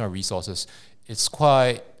rationalization of resources. It's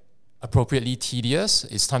quite appropriately tedious.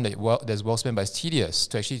 It's time that's well spent, but it's tedious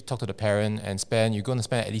to actually talk to the parent and you're going to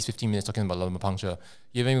spend at least 15 minutes talking about lumbar puncture.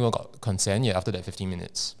 You haven't even got consent yet after that 15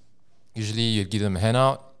 minutes. Usually you give them a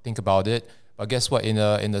handout, think about it, but guess what? In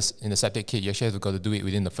the septic kit, you actually have to do it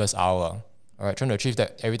within the first hour. All right, trying to achieve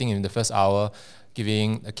everything in the first hour,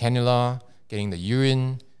 giving a cannula, getting the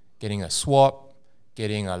urine, getting a swab,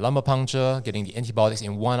 getting a lumbar puncture, getting the antibiotics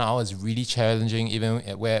in 1 hour is really challenging, even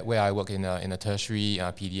at where I work in a tertiary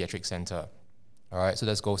pediatric center. All right, so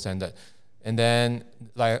that's gold standard. And then,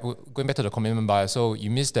 like, going back to the commitment bias, so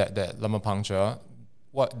you miss that lumbar puncture.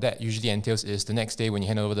 What that usually entails is the next day when you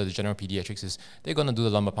hand over to the general pediatrics is they're going to do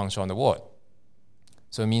the lumbar puncture on the ward.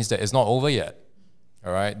 So it means that it's not over yet.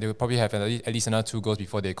 All right, they will probably have at least another 2 goes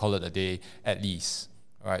before they call it a day at least.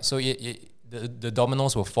 All right, so the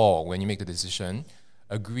dominoes will fall when you make the decision.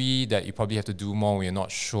 Agree that you probably have to do more when you're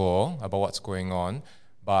not sure about what's going on,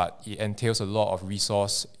 but it entails a lot of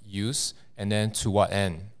resource use, and then to what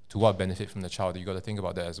end? To what benefit from the child? You got to think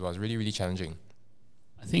about that as well. It's really, really challenging.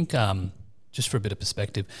 I think just for a bit of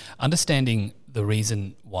perspective, understanding the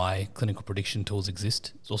reason why clinical prediction tools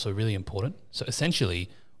exist is also really important. So essentially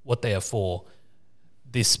what they are for,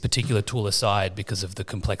 this particular tool aside, because of the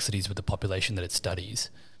complexities with the population that it studies,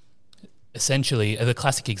 essentially, the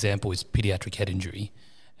classic example is pediatric head injury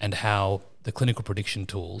and how the clinical prediction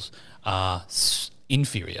tools are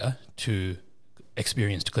inferior to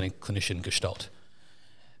experienced clinician gestalt.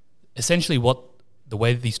 Essentially, the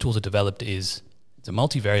way that these tools are developed is it's a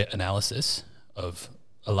multivariate analysis of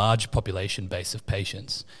a large population base of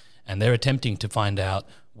patients, and they're attempting to find out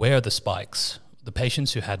where are the spikes. The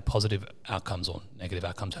patients who had positive outcomes or negative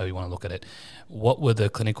outcomes, however you want to look at it, what were the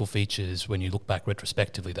clinical features when you look back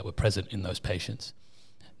retrospectively that were present in those patients?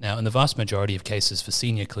 Now, in the vast majority of cases for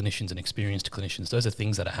senior clinicians and experienced clinicians, those are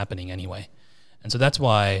things that are happening anyway. And so that's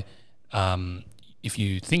why if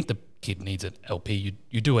you think the kid needs an LP,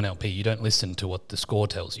 you do an LP. You don't listen to what the score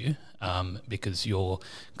tells you because your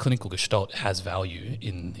clinical gestalt has value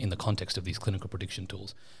in the context of these clinical prediction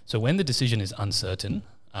tools. So when the decision is uncertain,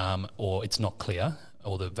 or it's not clear,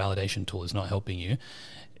 or the validation tool is not helping you,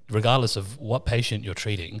 regardless of what patient you're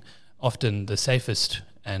treating, often the safest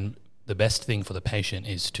and the best thing for the patient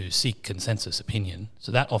is to seek consensus opinion.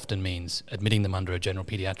 So that often means admitting them under a general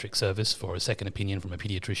pediatric service for a second opinion from a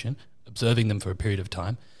pediatrician, observing them for a period of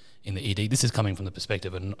time in the ED. This is coming from the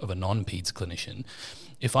perspective of a non-peds clinician.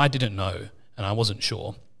 If I didn't know and I wasn't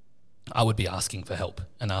sure, I would be asking for help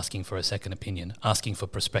and asking for a second opinion, asking for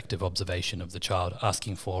prospective observation of the child,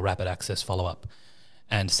 asking for rapid access follow-up,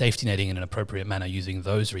 and safety netting in an appropriate manner using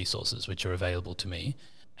those resources which are available to me,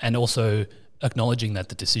 and also acknowledging that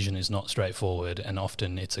the decision is not straightforward and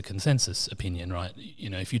often it's a consensus opinion, right? You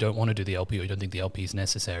know, if you don't want to do the LP or you don't think the LP is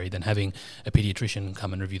necessary, then having a pediatrician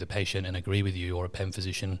come and review the patient and agree with you, or a PEM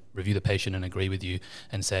physician review the patient and agree with you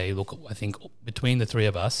and say, look, I think between the three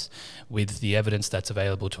of us, with the evidence that's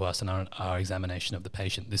available to us and our examination of the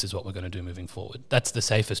patient, this is what we're going to do moving forward. That's the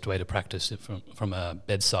safest way to practice it from a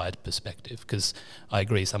bedside perspective, because I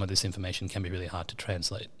agree some of this information can be really hard to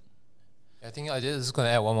translate. I think I just going to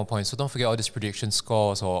add one more point. So don't forget all these prediction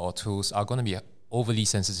scores or tools are going to be overly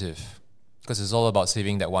sensitive because it's all about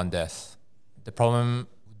saving that one death. The problem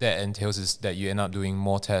that entails is that you end up doing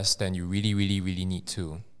more tests than you really, really, really need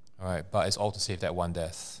to. All right, but it's all to save that one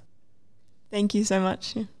death. Thank you so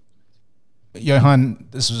much. Johan,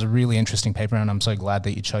 this was a really interesting paper and I'm so glad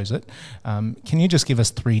that you chose it. Can you just give us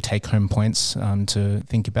 3 take-home points to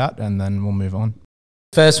think about, and then we'll move on?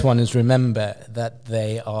 First one is, remember that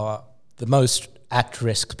they are the most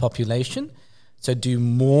at-risk population, so do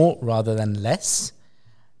more rather than less.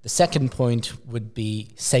 The second point would be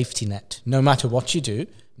safety net. No matter what you do,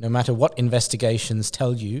 no matter what investigations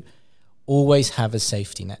tell you, always have a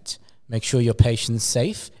safety net. Make sure your patient's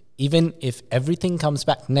safe, even if everything comes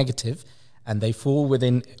back negative and they fall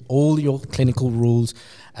within all your clinical rules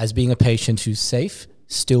as being a patient who's safe,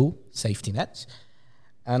 still safety net.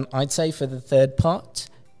 And I'd say for the third part,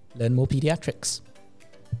 learn more pediatrics.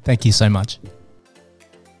 Thank you so much.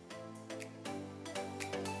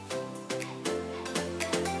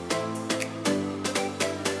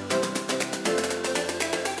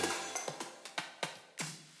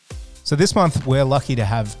 So this month, we're lucky to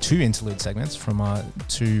have two interlude segments from our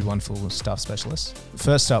two wonderful staff specialists.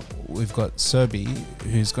 First up, we've got Serbi,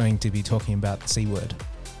 who's going to be talking about the C word.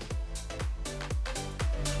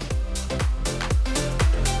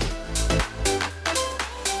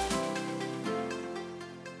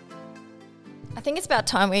 I think it's about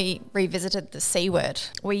time we revisited the C word.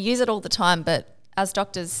 We use it all the time, but as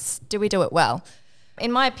doctors, do we do it well?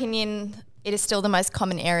 In my opinion, it is still the most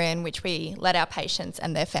common area in which we let our patients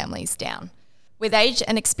and their families down. With age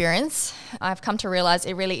and experience, I've come to realise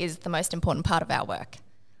it really is the most important part of our work.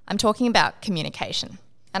 I'm talking about communication.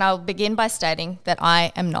 And I'll begin by stating that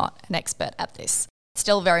I am not an expert at this. It's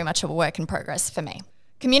still very much a work in progress for me.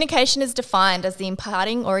 Communication is defined as the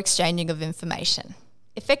imparting or exchanging of information.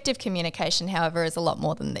 Effective communication, however, is a lot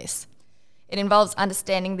more than this. It involves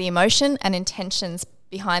understanding the emotion and intentions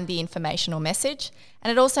behind the information or message,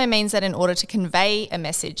 and it also means that in order to convey a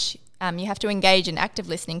message, you have to engage in active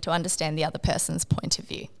listening to understand the other person's point of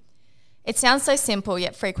view. It sounds so simple,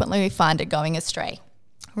 yet frequently we find it going astray,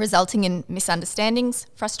 resulting in misunderstandings,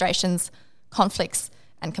 frustrations, conflicts,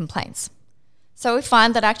 and complaints. So we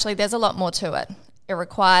find that actually there's a lot more to it. It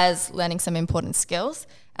requires learning some important skills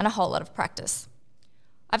and a whole lot of practice.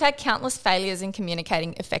 I've had countless failures in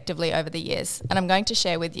communicating effectively over the years, and I'm going to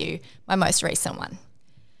share with you my most recent one.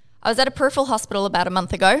 I was at a peripheral hospital about a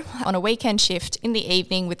month ago on a weekend shift in the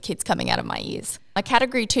evening with kids coming out of my ears. My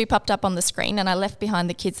category 2 popped up on the screen, and I left behind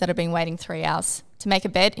the kids that had been waiting 3 hours to make a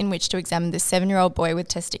bed in which to examine this 7-year-old boy with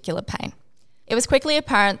testicular pain. It was quickly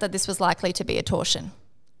apparent that this was likely to be a torsion.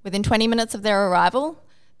 Within 20 minutes of their arrival,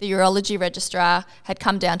 the urology registrar had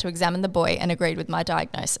come down to examine the boy and agreed with my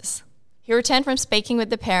diagnosis. He returned from speaking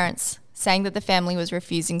with the parents, saying that the family was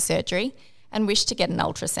refusing surgery and wished to get an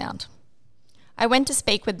ultrasound. I went to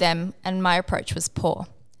speak with them, and my approach was poor.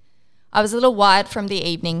 I was a little wired from the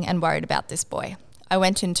evening and worried about this boy. I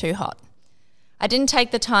went in too hot. I didn't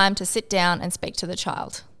take the time to sit down and speak to the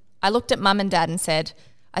child. I looked at mum and dad and said,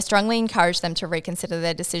 I strongly encourage them to reconsider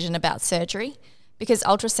their decision about surgery because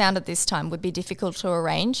ultrasound at this time would be difficult to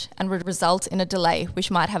arrange and would result in a delay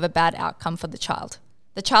which might have a bad outcome for the child.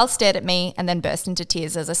 The child stared at me and then burst into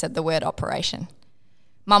tears as I said the word operation.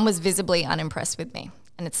 Mum was visibly unimpressed with me,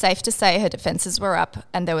 and it's safe to say her defences were up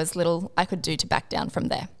and there was little I could do to back down from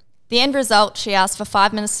there. The end result, she asked for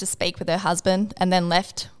 5 minutes to speak with her husband and then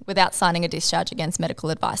left without signing a discharge against medical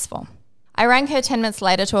advice form. I rang her 10 minutes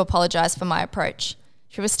later to apologise for my approach.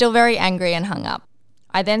 She was still very angry and hung up.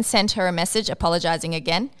 I then sent her a message apologising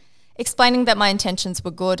again, explaining that my intentions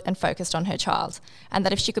were good and focused on her child, and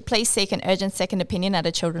that if she could please seek an urgent second opinion at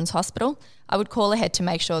a children's hospital, I would call ahead to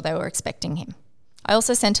make sure they were expecting him. I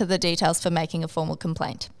also sent her the details for making a formal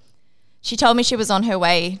complaint. She told me she was on her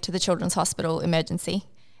way to the children's hospital emergency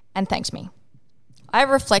and thanked me. I have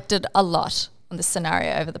reflected a lot on this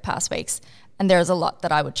scenario over the past weeks, and there is a lot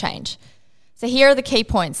that I would change. So here are the key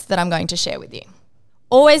points that I'm going to share with you.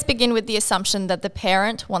 Always begin with the assumption that the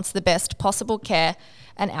parent wants the best possible care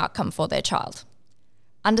and outcome for their child.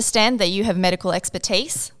 Understand that you have medical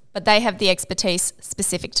expertise, but they have the expertise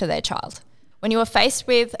specific to their child. When you are faced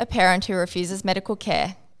with a parent who refuses medical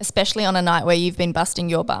care, especially on a night where you've been busting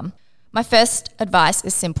your bum, my first advice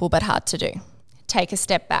is simple but hard to do. Take a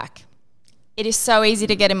step back. It is so easy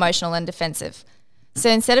to get emotional and defensive. So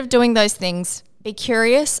instead of doing those things, be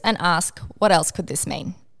curious and ask, what else could this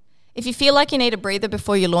mean? If you feel like you need a breather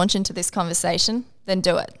before you launch into this conversation, then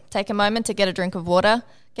do it. Take a moment to get a drink of water,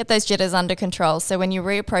 get those jitters under control so when you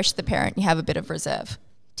reapproach the parent, you have a bit of reserve.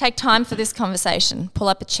 Take time for this conversation. Pull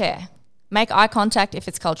up a chair. Make eye contact if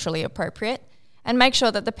it's culturally appropriate, and make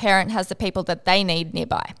sure that the parent has the people that they need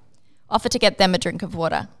nearby. Offer to get them a drink of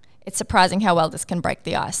water. It's surprising how well this can break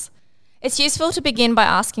the ice. It's useful to begin by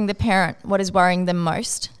asking the parent what is worrying them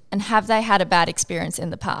most and have they had a bad experience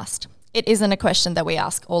in the past. It isn't a question that we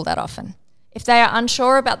ask all that often. If they are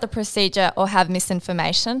unsure about the procedure or have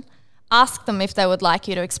misinformation, ask them if they would like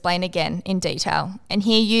you to explain again in detail, and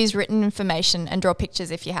here use written information and draw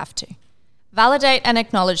pictures if you have to. Validate and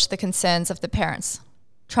acknowledge the concerns of the parents.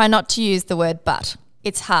 Try not to use the word but.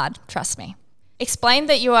 It's hard, trust me. Explain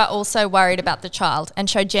that you are also worried about the child and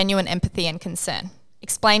show genuine empathy and concern.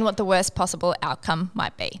 Explain what the worst possible outcome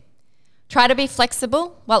might be. Try to be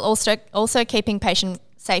flexible while also keeping patient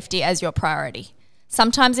safety as your priority.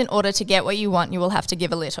 Sometimes in order to get what you want, you will have to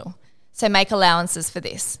give a little. So make allowances for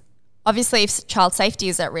this. Obviously, if child safety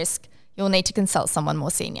is at risk, you'll need to consult someone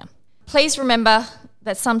more senior. Please remember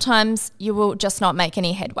that sometimes you will just not make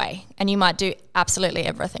any headway and you might do absolutely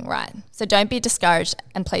everything right. So don't be discouraged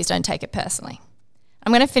and please don't take it personally.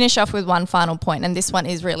 I'm going to finish off with one final point, and this one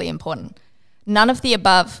is really important. None of the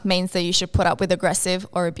above means that you should put up with aggressive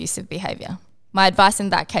or abusive behaviour. My advice in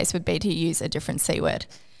that case would be to use a different C word.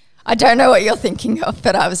 I don't know what you're thinking of,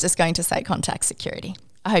 but I was just going to say contact security.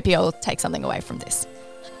 I hope you all take something away from this.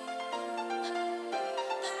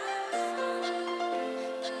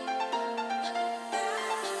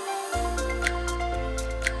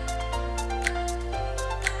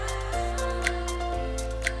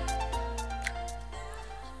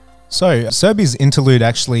 So Serbi's interlude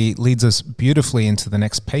actually leads us beautifully into the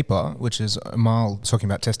next paper, which is Amal talking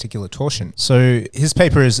about testicular torsion. So his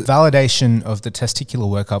paper is validation of the testicular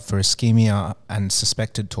workup for ischemia and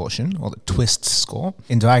suspected torsion, or the TWIST score,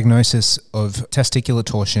 in diagnosis of testicular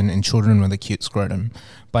torsion in children with acute scrotum,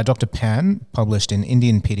 by Dr. Pan, published in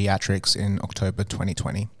Indian Pediatrics in October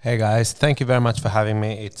 2020. Hey guys, thank you very much for having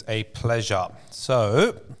me. It's a pleasure.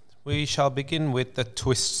 So we shall begin with the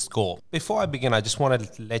TWIST score. Before I begin, I just want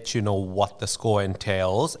to let you know what the score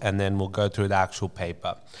entails, and then we'll go through the actual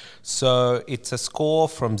paper. So it's a score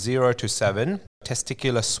from 0 to 7.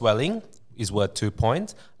 Testicular swelling is worth 2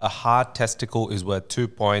 points. A hard testicle is worth 2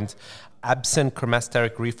 points. Absent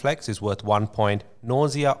cremasteric reflex is worth 1 point.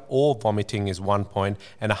 Nausea or vomiting is 1 point.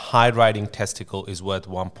 And a high-riding testicle is worth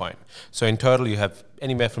 1 point. So in total, you have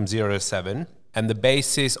anywhere from 0 to 7. And the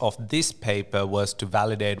basis of this paper was to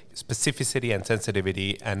validate specificity and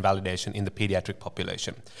sensitivity and validation in the pediatric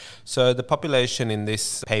population. So the population in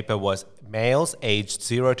this paper was males aged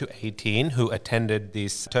 0 to 18 who attended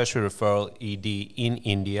this tertiary referral ED in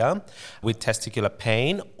India with testicular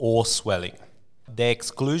pain or swelling. The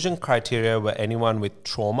exclusion criteria were anyone with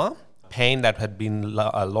trauma, pain that had been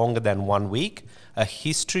longer than 1 week, a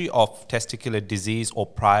history of testicular disease or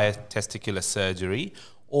prior testicular surgery,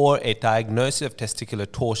 or a diagnosis of testicular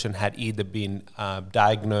torsion had either been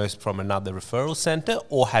diagnosed from another referral center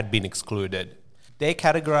or had been excluded. They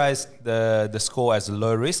categorized the score as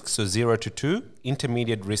low risk, so 0 to 2,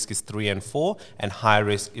 intermediate risk is 3 and 4, and high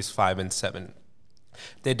risk is 5 and 7.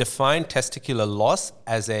 They defined testicular loss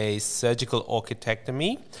as a surgical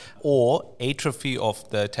orchidectomy or atrophy of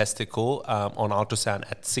the testicle on ultrasound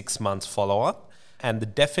at 6 months follow-up. And the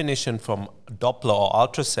definition from Doppler or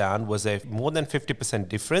ultrasound was a more than 50%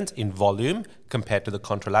 difference in volume compared to the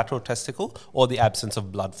contralateral testicle or the absence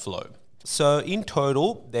of blood flow. So in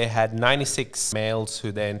total, they had 96 males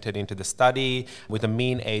who they entered into the study with a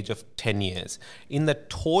mean age of 10 years. In the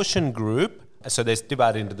torsion group, so they're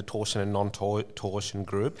divided into the torsion and non-torsion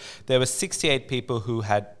group, there were 68 people who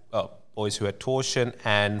had boys who had torsion,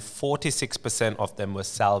 and 46% of them were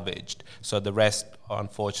salvaged. So the rest,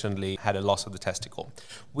 unfortunately, had a loss of the testicle.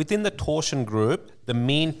 Within the torsion group, the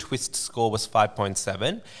mean TWIST score was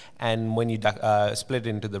 5.7, and when you split it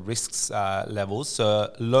into the risks levels,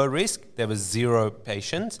 so low risk, there was 0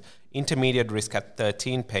 patients, intermediate risk had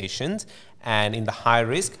 13 patients, and in the high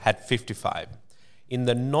risk had 55. In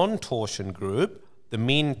the non-torsion group, the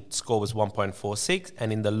mean score was 1.46,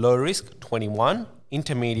 and in the low risk, 21,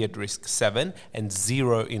 intermediate risk 7, and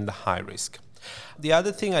 0 in the high risk. The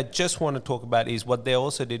other thing I just want to talk about is what they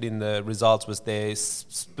also did in the results was they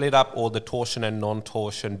split up all the torsion and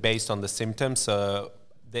non-torsion based on the symptoms. So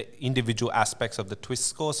the individual aspects of the TWIST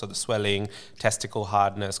score, so the swelling, testicle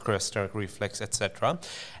hardness, cremasteric reflex, etc.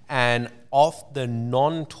 And of the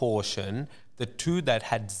non-torsion, the 2 that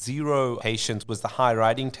had 0 patients was the high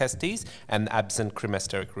riding testes and the absent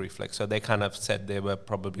cremasteric reflex. So they kind of said they were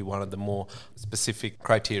probably one of the more specific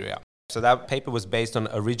criteria. So that paper was based on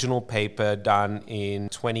an original paper done in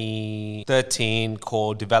 2013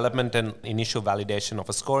 called Development and Initial Validation of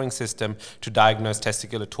a Scoring System to Diagnose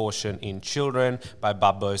Testicular Torsion in Children by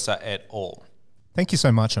Barbosa et al. Thank you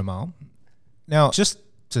so much, Amal. Now, just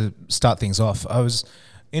to start things off, I was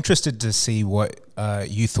interested to see what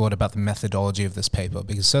you thought about the methodology of this paper,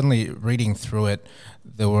 because certainly reading through it,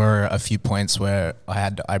 there were a few points where I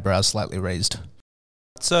had eyebrows slightly raised.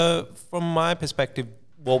 So from my perspective,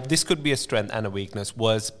 well, this could be a strength and a weakness,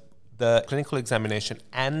 was the clinical examination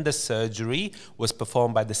and the surgery was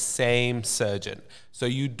performed by the same surgeon. So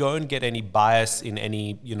you don't get any bias in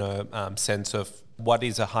any, sense of what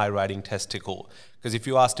is a high riding testicle. Because if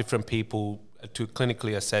you ask different people to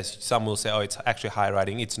clinically assess, some will say, oh, it's actually high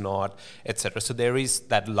riding, it's not, etc. So there is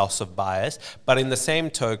that loss of bias. But in the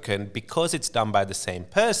same token, because it's done by the same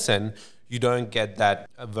person, you don't get that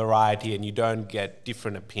variety and you don't get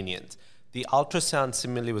different opinions. The ultrasound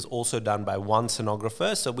similarly was also done by one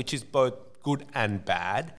sonographer, so which is both good and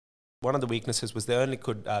bad. One of the weaknesses was they only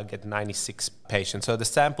could get 96 patients. So the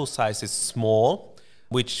sample size is small,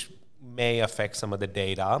 which may affect some of the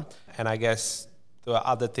data. And I guess the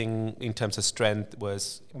other thing in terms of strength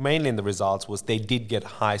was mainly in the results was they did get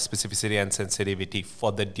high specificity and sensitivity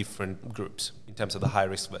for the different groups in terms of the high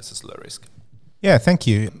risk versus low risk. Yeah, thank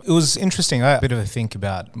you. It was interesting. I had a bit of a think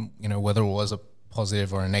about, whether it was a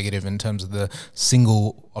positive or a negative in terms of the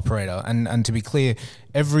single operator. And to be clear,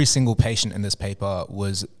 every single patient in this paper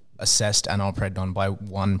was assessed and operated on by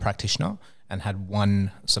one practitioner and had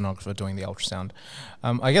one sonographer doing the ultrasound.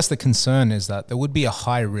 I guess the concern is that there would be a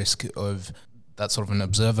high risk of that sort of an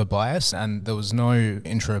observer bias, and there was no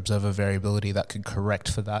intra-observer variability that could correct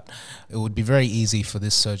for that. It would be very easy for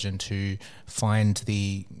this surgeon to find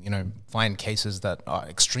cases that are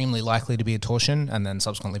extremely likely to be a torsion and then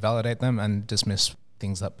subsequently validate them and dismiss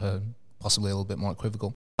things that are possibly a little bit more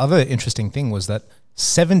equivocal. Other interesting thing was that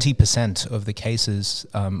 70% of the cases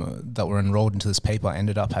that were enrolled into this paper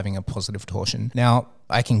ended up having a positive torsion. Now,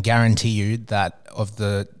 I can guarantee you that of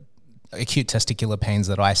the acute testicular pains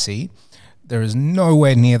that I see, there is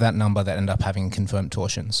nowhere near that number that end up having confirmed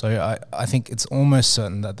torsion. So I think it's almost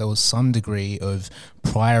certain that there was some degree of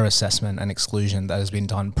prior assessment and exclusion that has been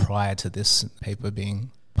done prior to this paper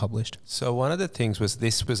being published. So one of the things was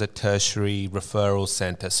this was a tertiary referral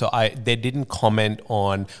center. So they didn't comment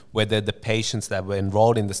on whether the patients that were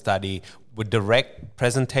enrolled in the study were direct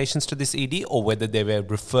presentations to this ED or whether they were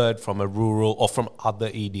referred from a rural or from other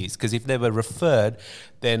EDs. Because if they were referred,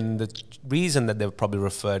 then the reason that they were probably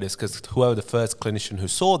referred is because whoever the first clinician who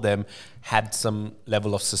saw them had some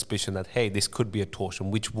level of suspicion that, hey, this could be a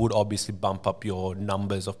torsion, which would obviously bump up your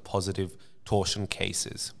numbers of positive torsion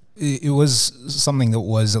cases. It was something that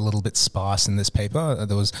was a little bit sparse in this paper.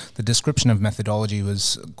 The description of methodology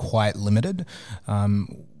was quite limited.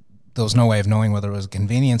 There was no way of knowing whether it was a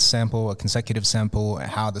convenience sample, a consecutive sample,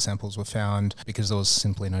 how the samples were found, because there was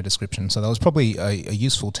simply no description. So that was probably a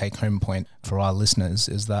useful take-home point for our listeners,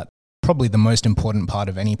 is that probably the most important part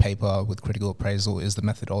of any paper with critical appraisal is the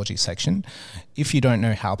methodology section. If you don't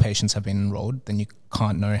know how patients have been enrolled, then you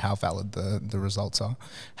can't know how valid the results are.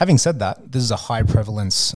 Having said that, this is a high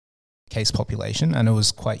prevalence case population, and it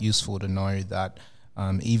was quite useful to know that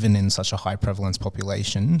even in such a high prevalence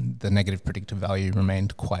population, the negative predictive value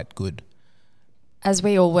remained quite good. As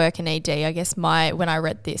we all work in ED, I guess when I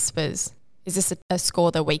read this is this a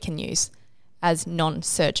score that we can use as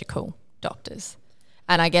non-surgical doctors?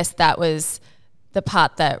 And I guess that was the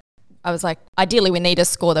part that I was like, ideally we need a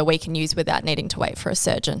score that we can use without needing to wait for a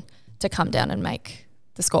surgeon to come down and make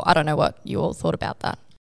the score. I don't know what you all thought about that.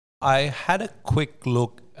 I had a quick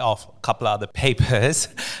look of a couple of other papers.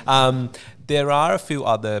 There are a few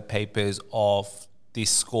other papers of this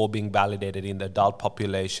score being validated in the adult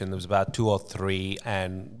population. There was about 2 or 3,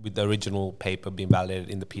 and with the original paper being validated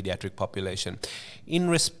in the pediatric population. In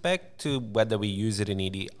respect to whether we use it in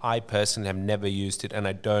ED, I personally have never used it, and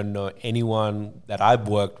I don't know anyone that I've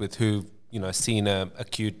worked with who've seen an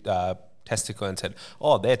acute testicle and said,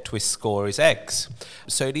 oh, their twist score is X.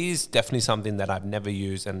 So it is definitely something that I've never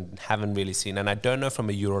used and haven't really seen. And I don't know from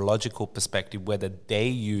a urological perspective whether they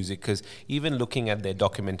use it, because even looking at their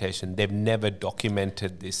documentation, they've never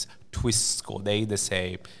documented this twist score. They either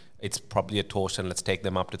say it's probably a torsion, let's take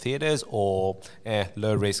them up to theatres, or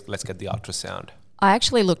low risk, let's get the ultrasound. I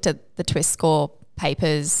actually looked at the twist score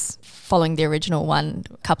papers following the original one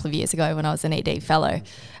a couple of years ago when I was an ED fellow,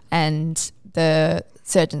 and the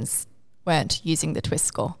surgeons weren't using the twist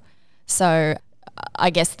score. So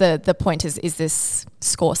I guess the point is this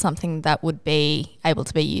score something that would be able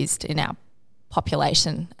to be used in our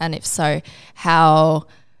population? And if so, how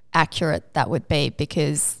accurate that would be?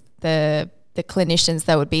 Because the clinicians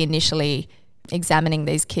that would be initially examining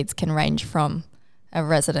these kids can range from a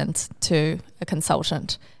resident to a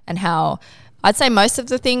consultant, and how I'd say most of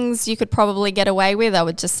the things you could probably get away with. I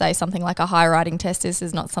would just say something like a high writing test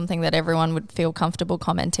is not something that everyone would feel comfortable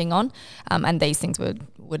commenting on, and these things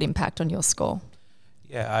would impact on your score.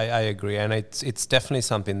 Yeah, I agree, and it's definitely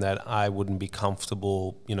something that I wouldn't be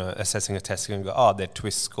comfortable, assessing a testicle and go, oh, their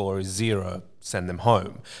twist score is 0, send them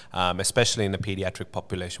home. Especially in the pediatric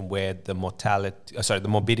population where the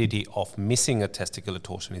morbidity of missing a testicular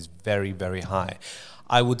torsion is very, very high.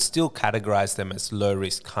 I would still categorize them as low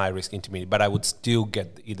risk, high risk, intermediate, but I would still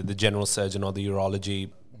get either the general surgeon or the urology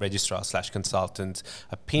registrar/consultant's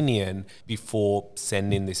opinion before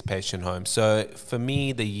sending this patient home. So for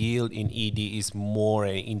me, the yield in ED is more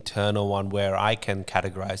an internal one where I can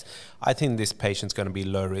categorize, I think this patient's going to be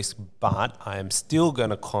low risk, but I am still going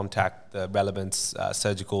to contact the relevant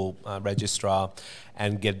surgical registrar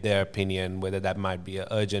and get their opinion, whether that might be an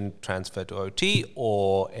urgent transfer to OT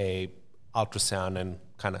or a ultrasound and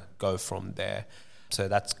kind of go from there. So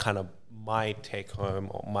that's kind of my take home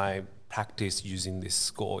or my practice using this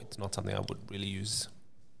score. It's not something I would really use.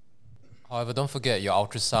 However, don't forget your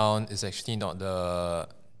ultrasound is actually not the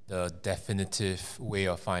definitive way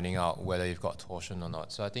of finding out whether you've got torsion or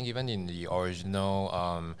not. So I think even in the original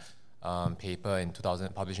paper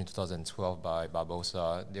published in 2012 by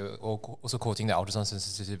Barbosa, they were also quoting that ultrasound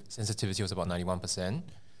sensitivity was about 91%.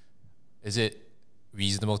 Is it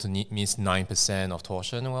reasonable to miss 9% of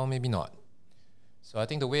torsion? Well, maybe not. So I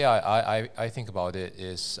think the way I think about it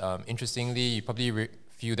is, interestingly, you probably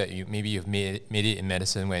feel that you've made it in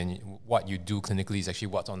medicine when what you do clinically is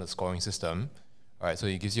actually what's on the scoring system. All right, so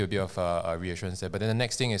it gives you a bit of a reassurance there. But then the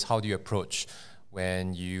next thing is, how do you approach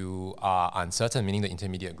when you are uncertain, meaning the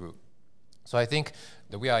intermediate group? So I think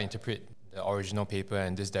the way I interpret the original paper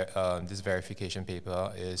and this verification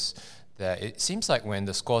paper is that it seems like when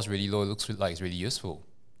the score is really low, it looks like it's really useful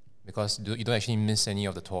because you don't actually miss any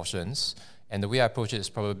of the torsions. And the way I approach it is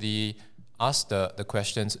probably ask the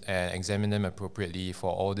questions and examine them appropriately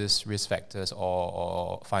for all these risk factors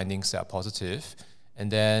or findings that are positive.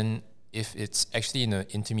 And then if it's actually in an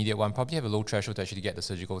intermediate one, probably have a low threshold to actually get the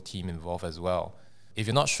surgical team involved as well. If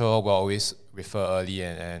you're not sure, we'll always refer early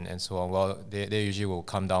and so on. Well, they usually will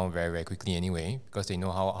come down very, very quickly anyway because they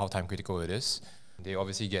know how time critical it is. They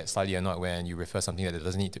obviously get slightly annoyed when you refer something that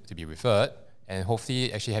doesn't need to be referred. And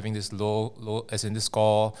hopefully actually having this low, as in this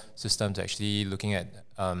score system to actually looking at,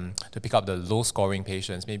 to pick up the low scoring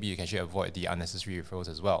patients, maybe you can actually avoid the unnecessary referrals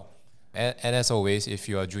as well. And as always, if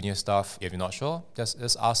you're junior staff, if you're not sure,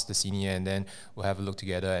 just ask the senior and then we'll have a look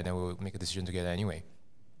together and then we'll make a decision together anyway.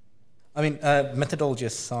 I mean, methodology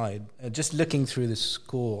aside, just looking through the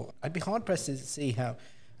score, I'd be hard-pressed to see how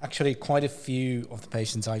actually quite a few of the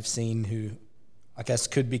patients I've seen who I guess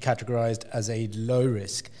could be categorized as a low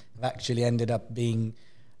risk have actually ended up being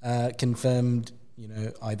confirmed,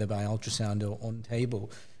 either by ultrasound or on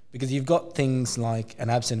table. Because you've got things like an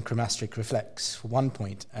absent cremasteric reflex for 1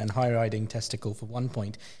 point and high riding testicle for 1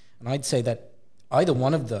 point. And I'd say that either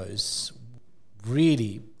one of those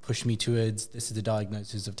really push me towards this is a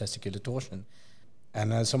diagnosis of testicular torsion.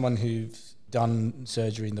 And as someone who's done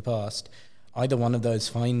surgery in the past, either one of those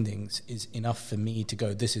findings is enough for me to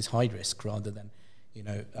go, this is high risk, rather than,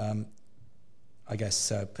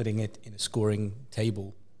 putting it in a scoring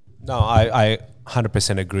table. No, I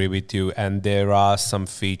 100% agree with you, and there are some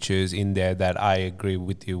features in there that I agree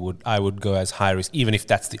with you. I would go as high risk, even if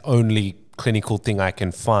that's the only clinical thing I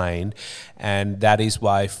can find, and that is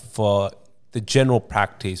why for the general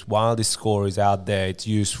practice, while this score is out there, it's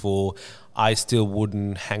useful, I still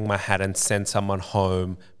wouldn't hang my hat and send someone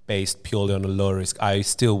home based purely on a low risk. I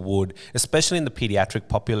still would, especially in the pediatric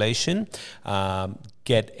population,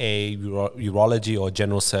 get a urology or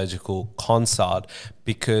general surgical consult,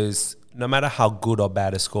 because no matter how good or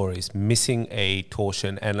bad a score is, missing a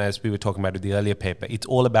torsion, and as we were talking about with the earlier paper, it's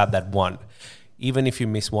all about that one. Even if you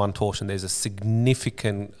miss one torsion, there's a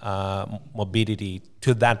significant morbidity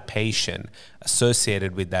to that patient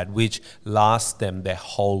associated with that, which lasts them their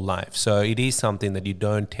whole life. So it is something that you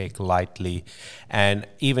don't take lightly. And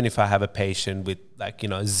even if I have a patient with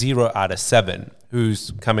 0 out of 7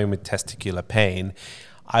 who's coming with testicular pain,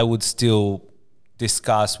 I would still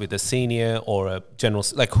discuss with a senior or a general,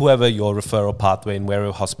 whoever your referral pathway in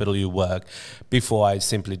wherever hospital you work, before I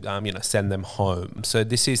simply send them home. So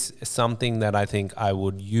this is something that I think I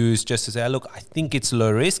would use just to say, look, I think it's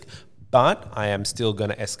low risk, but I am still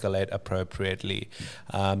going to escalate appropriately.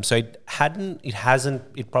 So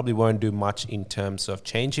it probably won't do much in terms of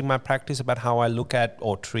changing my practice about how I look at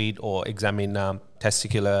or treat or examine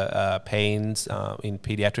testicular pains in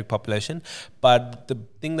pediatric population. But the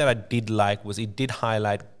thing that I did like was it did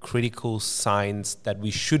highlight critical signs that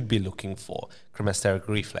we should be looking for: cremasteric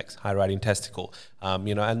reflex, high riding testicle,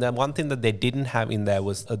 and then one thing that they didn't have in there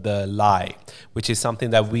was the lie, which is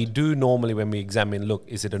something that we do normally when we examine, look,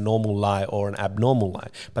 is it a normal lie or an abnormal lie?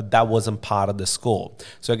 But that wasn't part of the score.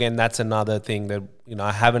 So again, that's another thing that,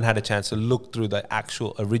 I haven't had a chance to look through the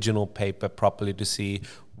actual original paper properly to see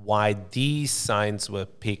why these signs were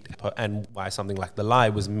picked and why something like the lie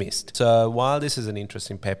was missed. So while this is an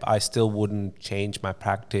interesting paper, I still wouldn't change my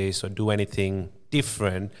practice or do anything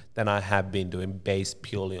different than I have been doing based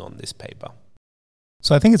purely on this paper.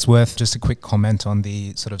 So I think it's worth just a quick comment on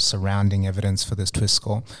the sort of surrounding evidence for this twist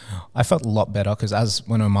score. I felt a lot better because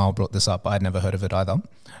when Omar brought this up, I'd never heard of it either.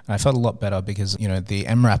 And I felt a lot better because, the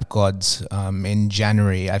MRAP gods in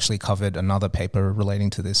January actually covered another paper relating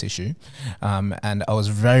to this issue. And I was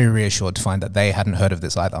very reassured to find that they hadn't heard of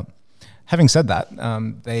this either. Having said that,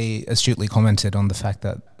 they astutely commented on the fact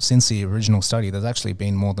that since the original study, there's actually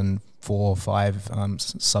been more than 4 or 5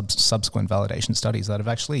 subsequent validation studies that have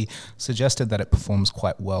actually suggested that it performs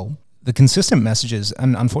quite well. The consistent messages,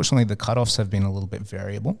 and unfortunately the cutoffs have been a little bit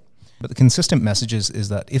variable, but the consistent messages is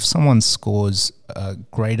that if someone scores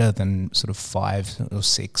greater than sort of 5 or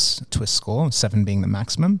 6 twist score, 7 being the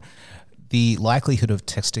maximum, the likelihood of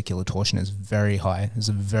testicular torsion is very high. It's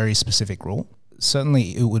a very specific rule.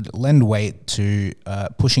 Certainly it would lend weight to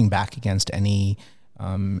pushing back against any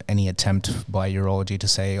attempt by urology to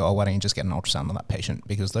say, oh, why don't you just get an ultrasound on that patient?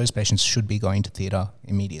 Because those patients should be going to theatre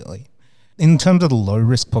immediately. In terms of the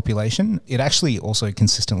low-risk population, it actually also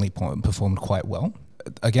consistently performed quite well.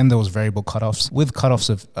 Again, there was variable cutoffs. With cutoffs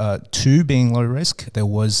of 2 being low risk, there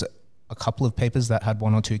was a couple of papers that had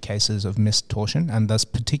 1 or 2 cases of missed torsion, and that's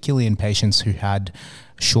particularly in patients who had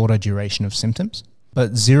shorter duration of symptoms.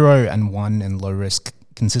 But 0 and 1 in low risk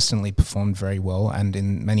consistently performed very well, and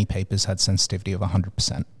in many papers had sensitivity of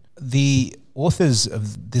 100%. The authors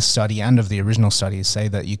of this study and of the original studies say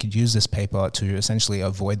that you could use this paper to essentially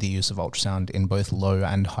avoid the use of ultrasound in both low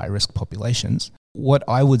and high risk populations. What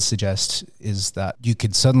I would suggest is that you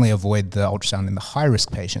could certainly avoid the ultrasound in the high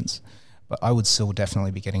risk patients, but I would still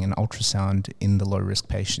definitely be getting an ultrasound in the low risk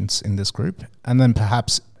patients in this group. And then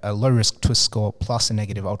perhaps a low risk twist score plus a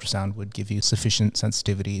negative ultrasound would give you sufficient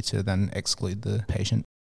sensitivity to then exclude the patient.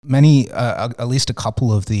 Many, at least a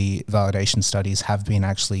couple of the validation studies have been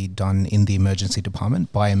actually done in the emergency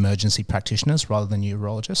department by emergency practitioners rather than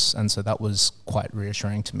urologists. And so that was quite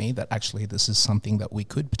reassuring to me that actually this is something that we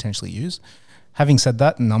could potentially use. Having said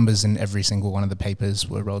that, numbers in every single one of the papers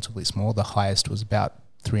were relatively small. The highest was about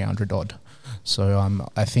 300 odd. So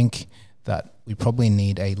I think that we probably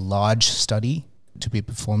need a large study to be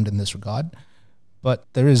performed in this regard. But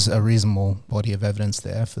there is a reasonable body of evidence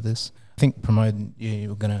there for this. I think, Pramod, you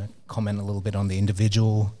were going to comment a little bit on the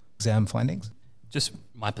individual exam findings. Just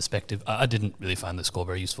my perspective, I didn't really find the score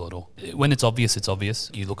very useful at all. When it's obvious, it's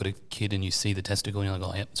obvious. You look at a kid and you see the testicle and you're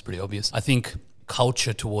like, oh, yeah, it's pretty obvious. I think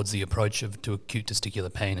culture towards the approach to acute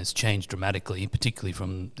testicular pain has changed dramatically, particularly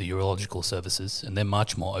from the urological services, and they're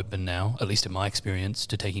much more open now, at least in my experience,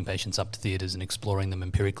 to taking patients up to theatres and exploring them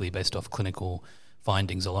empirically based off clinical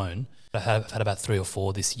findings alone. I've had about 3 or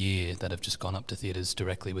 4 this year that have just gone up to theatres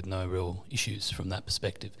directly with no real issues from that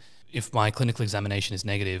perspective. If my clinical examination is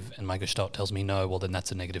negative and my Gestalt tells me no, well, then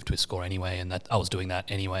that's a negative twist score anyway, and that I was doing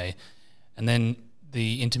that anyway. And then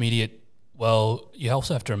the intermediate, well, you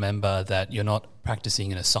also have to remember that you're not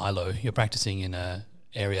practicing in a silo. You're practicing in a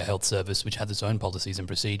area health service which has its own policies and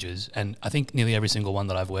procedures. And I think nearly every single one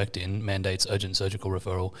that I've worked in mandates urgent surgical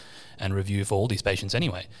referral and review for all these patients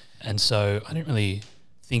anyway. And so I didn't really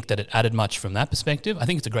think that it added much from that perspective. I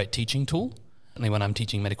think it's a great teaching tool. Certainly when I'm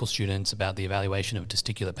teaching medical students about the evaluation of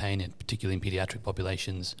testicular pain, and particularly in paediatric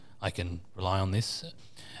populations, I can rely on this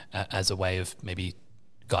as a way of maybe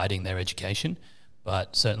guiding their education,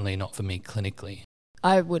 but certainly not for me clinically.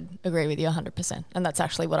 I would agree with you 100%. And that's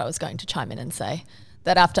actually what I was going to chime in and say,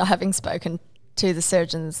 that after having spoken to the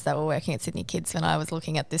surgeons that were working at Sydney Kids when I was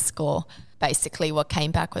looking at this score, basically what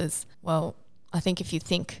came back was, well, I think if you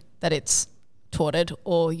think that it's torted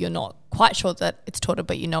or you're not quite sure that it's torted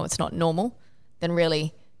but you know it's not normal, then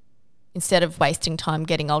really instead of wasting time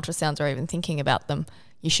getting ultrasounds or even thinking about them,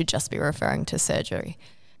 you should just be referring to surgery.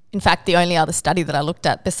 In fact, the only other study that I looked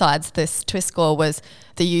at besides this twist score was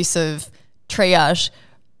the use of triage,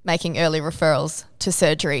 making early referrals to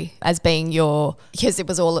surgery as being because it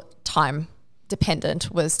was all time dependent,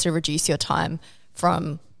 was to reduce your time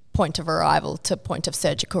from point of arrival to point of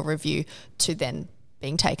surgical review to then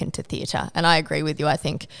being taken to theatre. And I agree with you. I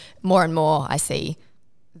think more and more I see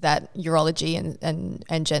that urology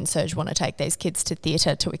and gen surg want to take these kids to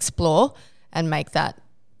theatre to explore and make that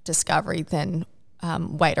discovery, then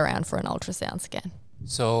wait around for an ultrasound scan.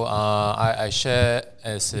 So I share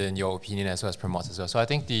as in your opinion as well as Pramod's as well. So I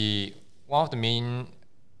think one of the main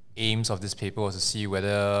aims of this paper was to see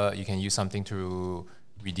whether you can use something to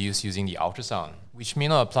reduce using the ultrasound, which may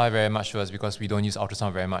not apply very much to us because we don't use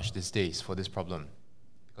ultrasound very much these days for this problem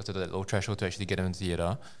because of the low threshold to actually get into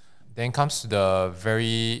theatre. Then comes to the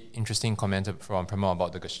very interesting comment from Pramod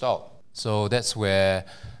about the Gestalt. So that's where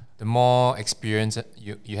the more experience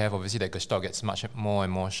you have, obviously that Gestalt gets much more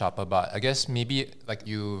and more sharper. But I guess maybe, like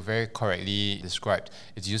you very correctly described,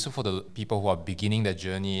 it's useful for the people who are beginning their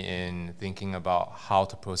journey in thinking about how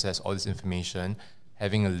to process all this information,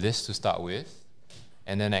 having a list to start with,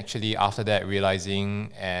 and then actually after that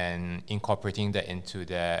realizing and incorporating that into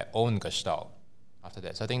their own Gestalt after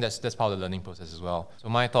that. So I think that's part of the learning process as well. So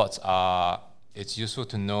my thoughts are, it's useful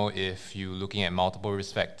to know if you're looking at multiple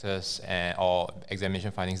risk factors or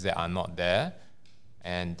examination findings that are not there,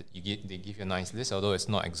 and they give you a nice list, although it's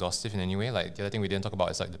not exhaustive in any way. Like the other thing we didn't talk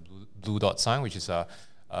about is like the blue dot sign, which is a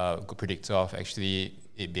good predictor of actually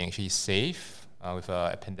it being actually safe with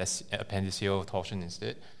appendiceal torsion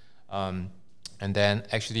instead. And then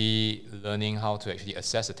actually learning how to actually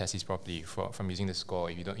assess the testes properly from using the score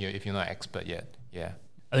if you're not an expert yet. Yeah.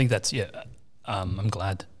 I think that's, I'm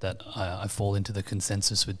glad that I fall into the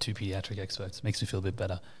consensus with two pediatric experts. It makes me feel a bit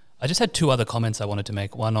better. I just had two other comments I wanted to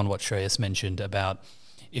make. One on what Shreyas mentioned about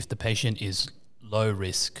if the patient is low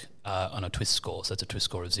risk on a twist score, so that's a twist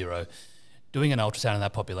score of 0, doing an ultrasound in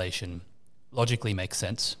that population logically makes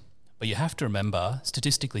sense. But you have to remember,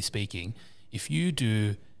 statistically speaking, if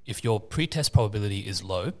your pretest probability is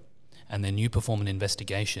low and then you perform an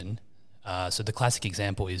investigation, so the classic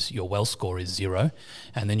example is your well score is 0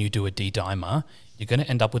 and then you do a D-dimer, you're going to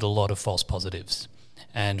end up with a lot of false positives.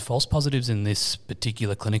 And false positives in this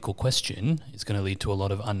particular clinical question is going to lead to a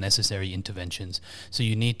lot of unnecessary interventions. So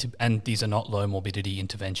you need to, and these are not low morbidity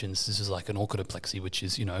interventions. This is like an orchidoplexy, which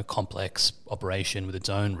is, complex operation with its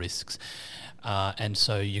own risks. And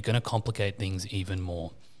so you're going to complicate things even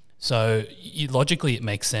more. So logically it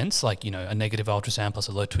makes sense, like, a negative ultrasound plus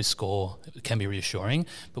a low twist score can be reassuring.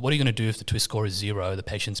 But what are you going to do if the twist score is 0, the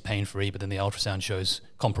patient's pain-free, but then the ultrasound shows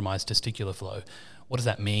compromised testicular flow? What does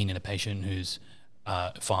that mean in a patient who's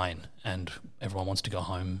fine and everyone wants to go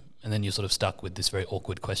home, and then you're sort of stuck with this very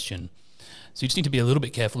awkward question? So you just need to be a little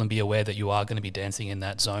bit careful and be aware that you are going to be dancing in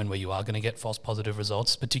that zone where you are going to get false positive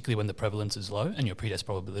results, particularly when the prevalence is low and your pretest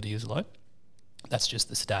probability is low. That's just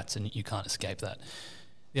the stats and you can't escape that.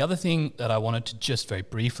 The other thing that I wanted to just very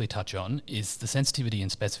briefly touch on is the sensitivity and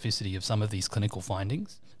specificity of some of these clinical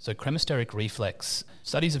findings. So cremasteric reflex,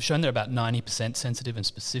 studies have shown they're about 90% sensitive and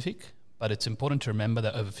specific, but it's important to remember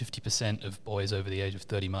that over 50% of boys over the age of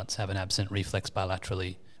 30 months have an absent reflex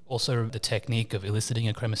bilaterally. Also, the technique of eliciting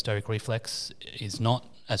a cremasteric reflex is not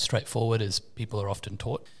as straightforward as people are often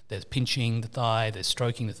taught. There's pinching the thigh, there's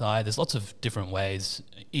stroking the thigh, there's lots of different ways,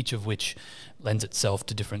 each of which lends itself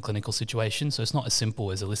to different clinical situations, so it's not as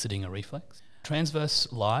simple as eliciting a reflex.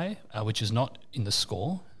 Transverse lie, which is not in the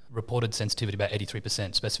score, reported sensitivity about 83%,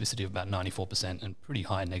 specificity of about 94%, and pretty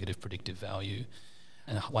high negative predictive value.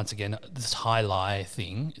 And once again, this high lie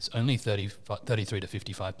thing is only 33 to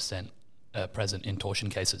 55% present in torsion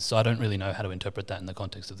cases. So I don't really know how to interpret that in the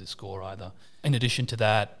context of this score either. In addition to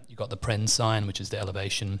that, you've got the Pren sign, which is the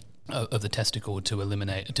elevation of the testicle to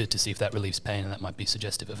eliminate, to see if that relieves pain, and that might be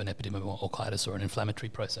suggestive of an epididymal orchitis or an inflammatory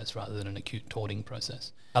process rather than an acute torting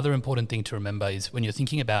process. Other important thing to remember is when you're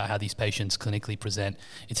thinking about how these patients clinically present,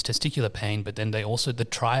 it's testicular pain, but then they also, the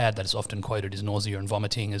triad that is often quoted is nausea and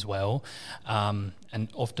vomiting as well, and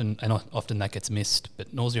often that gets missed,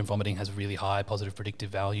 but nausea and vomiting has really high positive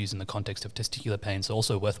predictive values in the context of testicular pain, so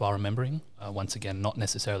also worthwhile remembering. Once again, not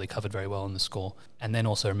necessarily covered very well in the score. And then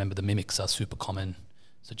also remember the mimics are super common.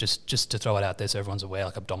 So just to throw it out there so everyone's aware,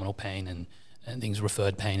 like abdominal pain and things,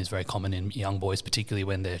 referred pain is very common in young boys, particularly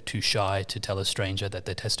when they're too shy to tell a stranger that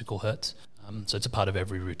their testicle hurts. So it's a part of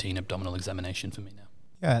every routine abdominal examination for me now.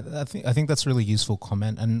 Yeah, I think that's a really useful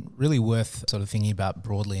comment and really worth sort of thinking about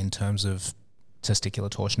broadly in terms of testicular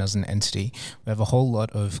torsion as an entity. We have a whole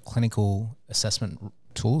lot of clinical assessment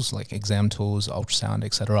tools like exam tools, ultrasound,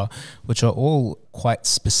 etc., which are all quite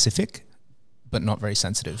specific but not very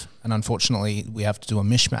sensitive. And unfortunately, we have to do a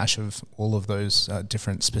mishmash of all of those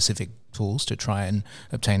different specific tools to try and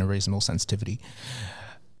obtain a reasonable sensitivity.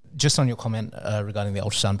 Just on your comment regarding the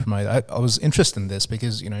ultrasound promoter, I was interested in this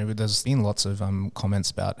because, there's been lots of comments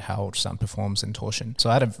about how ultrasound performs in torsion. So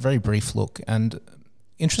I had a very brief look, and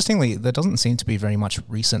interestingly, there doesn't seem to be very much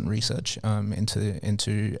recent research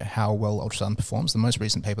into how well ultrasound performs. The most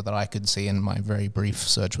recent paper that I could see in my very brief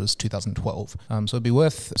search was 2012. So it'd be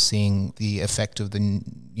worth seeing the effect of the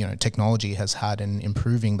technology has had in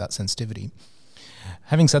improving that sensitivity.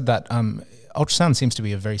 Having said that, ultrasound seems to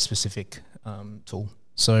be a very specific tool.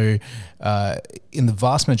 So in the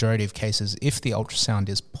vast majority of cases, if the ultrasound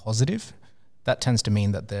is positive, that tends to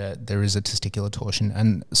mean that there is a testicular torsion.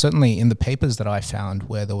 And certainly in the papers that I found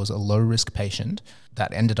where there was a low-risk patient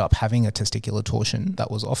that ended up having a testicular torsion,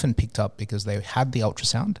 that was often picked up because they had the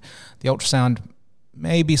ultrasound. The ultrasound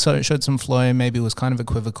maybe showed some flow, maybe was kind of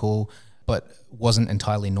equivocal, but wasn't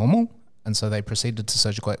entirely normal. And so they proceeded to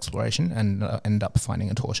surgical exploration and ended up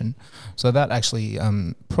finding a torsion. So that actually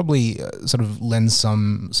probably sort of lends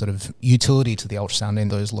some sort of utility to the ultrasound in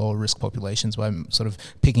those lower risk populations by sort of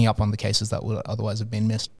picking up on the cases that would otherwise have been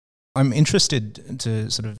missed. I'm interested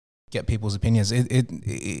to sort of get people's opinions.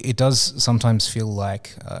 It does sometimes feel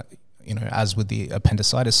like, as with the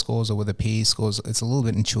appendicitis scores or with the PE scores, it's a little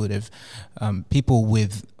bit intuitive. People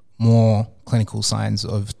with more clinical signs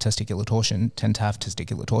of testicular torsion tend to have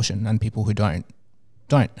testicular torsion, and people who don't.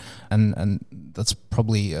 And that's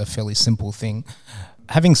probably a fairly simple thing.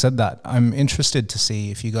 Having said that, I'm interested to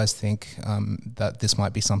see if you guys think that this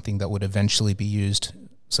might be something that would eventually be used,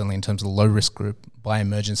 certainly in terms of the low-risk group, by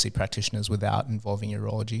emergency practitioners without involving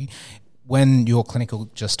urology. When your clinical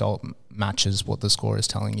gestalt matches what the score is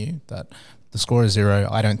telling you, that the score is 0,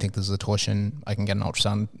 I don't think there's a torsion, I can get an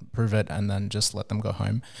ultrasound, prove it, and then just let them go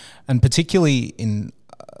home. And particularly in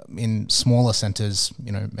smaller centres,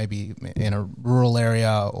 maybe in a rural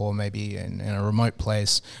area or maybe in a remote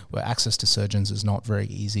place where access to surgeons is not very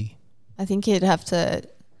easy. I think you'd have to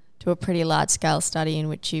do a pretty large scale study in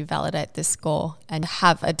which you validate this score and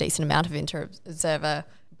have a decent amount of inter-observer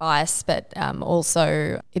bias, but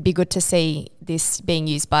also it'd be good to see this being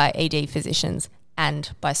used by ED physicians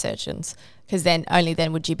and by surgeons, because only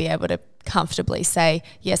then would you be able to comfortably say,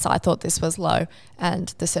 yes, I thought this was low, and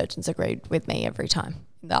the surgeons agreed with me every time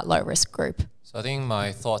in that low risk group. So I think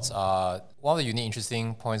my thoughts are, one of the unique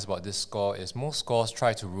interesting points about this score is most scores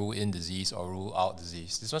try to rule in disease or rule out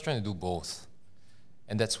disease. This one's trying to do both.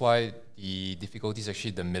 And that's why the difficulty is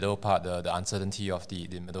actually the middle part, the uncertainty of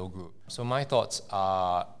the middle group. So my thoughts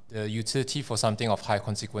are, the utility for something of high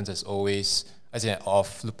consequence is always,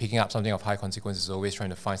 picking up something of high consequence is always trying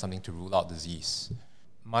to find something to rule out disease.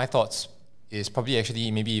 My thoughts is probably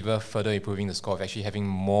actually maybe even further improving the score of actually having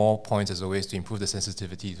more points as always to improve the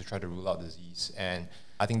sensitivity to try to rule out disease. And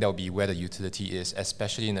I think that will be where the utility is,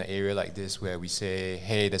 especially in an area like this where we say,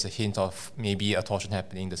 hey, there's a hint of maybe a torsion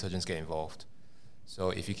happening, the surgeons get involved.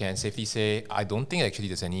 So if you can safely say, I don't think actually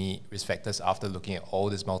there's any risk factors after looking at all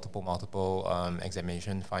these multiple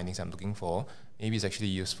examination findings I'm looking for, maybe it's actually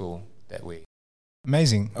useful that way.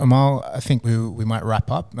 Amazing. Amal, I think we might wrap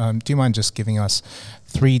up. Do you mind just giving us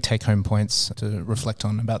 3 take-home points to reflect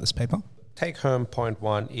on about this paper? Take-home point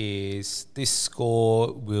 1 is this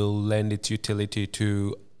score will lend its utility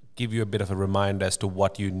to give you a bit of a reminder as to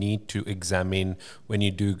what you need to examine when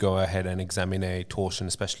you do go ahead and examine a torsion,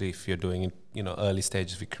 especially if you're doing it, early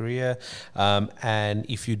stages of your career. And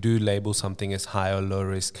if you do label something as high or low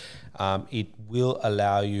risk, it will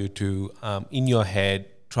allow you to, in your head,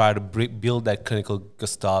 try to build that clinical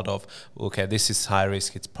gestalt of, okay, this is high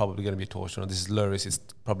risk, it's probably going to be torsion, or this is low risk, it's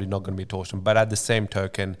probably not going to be torsion. But at the same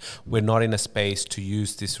token, we're not in a space to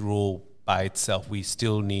use this rule by itself. We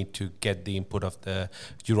still need to get the input of the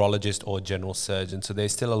urologist or general surgeon. So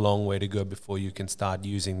there's still a long way to go before you can start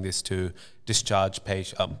using this to discharge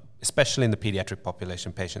patients, especially in the pediatric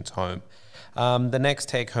population, patients home. The next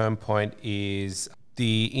take-home point is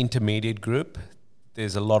the intermediate group.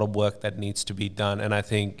 There's a lot of work that needs to be done, and I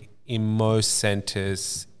think in most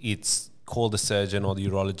centers it's call the surgeon or the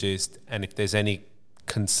urologist, and if there's any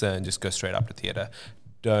concern, just go straight up to theatre.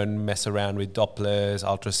 Don't mess around with Dopplers,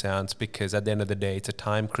 ultrasounds, because at the end of the day it's a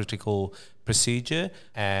time critical procedure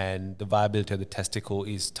and the viability of the testicle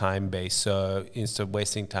is time based. So instead of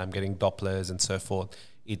wasting time getting Dopplers and so forth,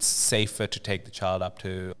 it's safer to take the child up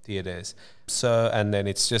to theatres. So, and then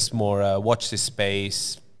it's just more watch this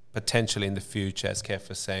space. Potentially in the future, as Kev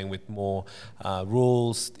was saying, with more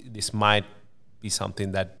rules, this might be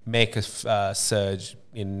something that make a surge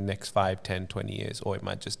in the next 5, 10, 20 years, or it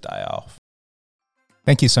might just die off.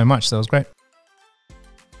 Thank you so much. That was great.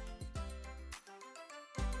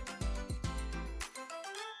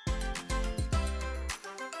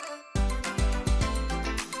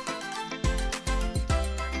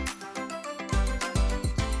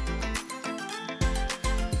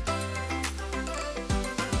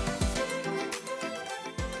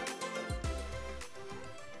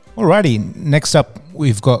 Alrighty, next up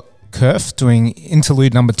we've got Kerf doing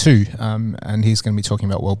interlude number 2, and he's going to be talking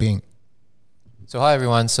about well-being. So hi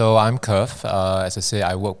everyone, so I'm Kerf. As I say,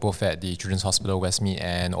 I work both at the Children's Hospital Westmead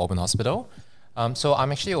and Auburn Hospital. So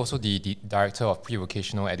I'm actually also the Director of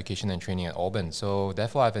Pre-Vocational Education and Training at Auburn. So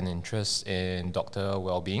therefore I have an interest in doctor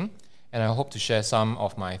well-being, and I hope to share some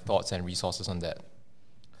of my thoughts and resources on that.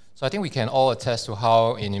 So I think we can all attest to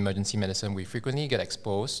how in emergency medicine we frequently get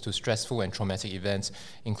exposed to stressful and traumatic events,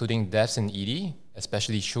 including deaths in ED,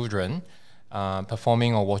 especially children,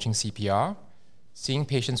 performing or watching CPR, seeing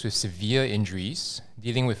patients with severe injuries,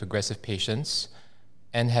 dealing with aggressive patients,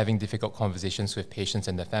 and having difficult conversations with patients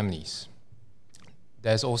and their families.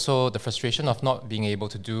 There's also the frustration of not being able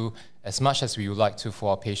to do as much as we would like to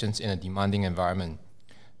for our patients in a demanding environment.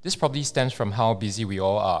 This probably stems from how busy we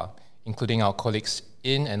all are, including our colleagues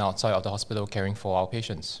in and outside of the hospital caring for our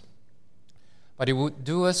patients. But it would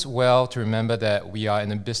do us well to remember that we are in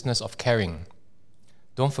the business of caring.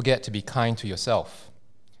 Don't forget to be kind to yourself,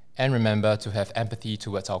 and remember to have empathy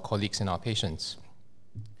towards our colleagues and our patients.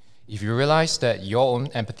 If you realize that your own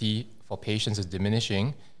empathy for patients is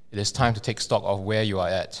diminishing, it is time to take stock of where you are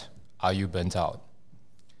at. Are you burnt out?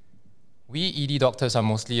 We ED doctors are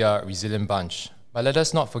mostly a resilient bunch, but let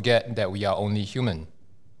us not forget that we are only human.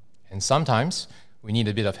 And sometimes we need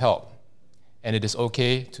a bit of help, and it is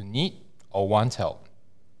okay to need or want help.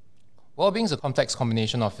 Well-being is a complex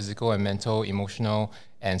combination of physical and mental, emotional,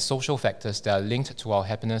 and social factors that are linked to our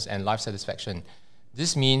happiness and life satisfaction.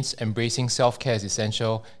 This means embracing self-care is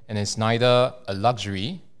essential and is neither a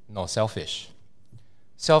luxury nor selfish.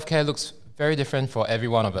 Self-care looks very different for every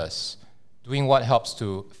one of us. Doing what helps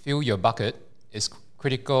to fill your bucket is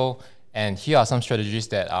critical, and here are some strategies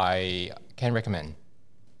that I can recommend.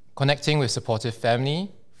 Connecting with supportive family,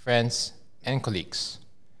 friends, and colleagues.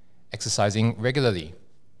 Exercising regularly.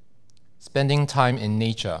 Spending time in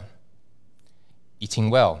nature. Eating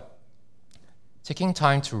well. Taking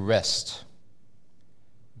time to rest.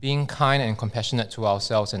 Being kind and compassionate to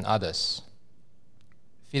ourselves and others.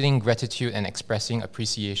 Feeling gratitude and expressing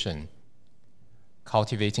appreciation.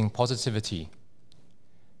 Cultivating positivity.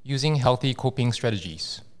 Using healthy coping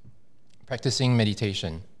strategies. Practicing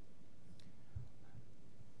meditation.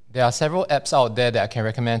 There are several apps out there that I can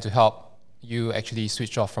recommend to help you actually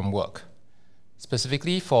switch off from work.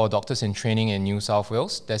 Specifically for doctors in training in New South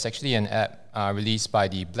Wales, there's actually an app released by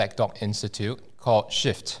the Black Dog Institute called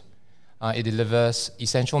Shift. It delivers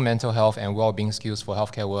essential mental health and well-being skills for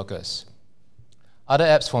healthcare workers. Other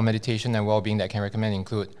apps for meditation and well-being that I can recommend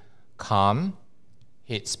include Calm,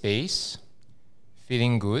 Headspace,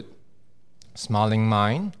 Feeling Good, Smiling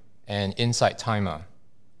Mind, and Insight Timer.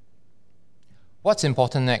 What's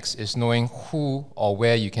important next is knowing who or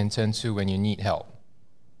where you can turn to when you need help.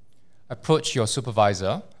 Approach your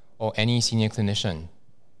supervisor or any senior clinician.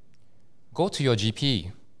 Go to your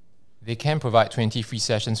GP. They can provide 20 free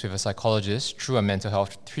sessions with a psychologist through a mental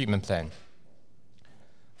health treatment plan.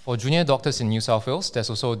 For junior doctors in New South Wales, there's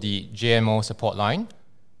also the JMO support line,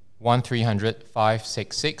 1300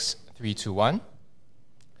 566 321.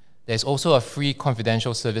 There's also a free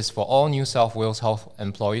confidential service for all New South Wales health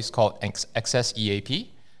employees called Access EAP.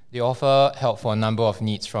 They offer help for a number of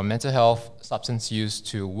needs from mental health, substance use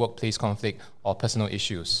to workplace conflict or personal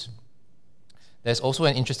issues. There's also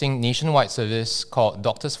an interesting nationwide service called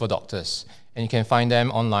Doctors for Doctors, and you can find them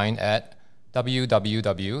online at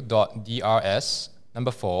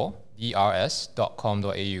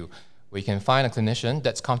www.drs.com.au, where you can find a clinician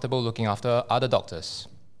that's comfortable looking after other doctors.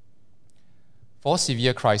 For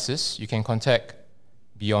severe crisis, you can contact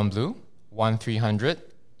Beyond Blue 1300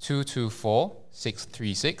 224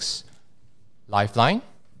 636, Lifeline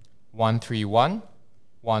 131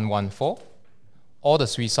 114, or the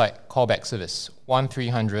suicide callback service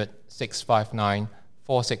 1300 659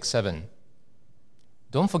 467.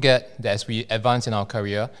 Don't forget that as we advance in our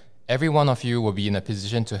career, every one of you will be in a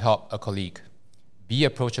position to help a colleague. Be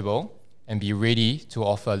approachable and be ready to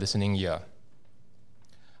offer a listening ear.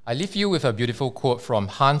 I leave you with a beautiful quote from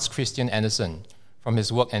Hans Christian Andersen from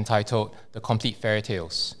his work entitled The Complete Fairy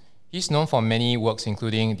Tales. He's known for many works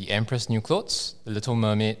including The Emperor's New Clothes, The Little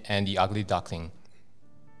Mermaid, and The Ugly Duckling.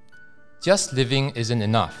 Just living isn't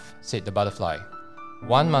enough, said the butterfly.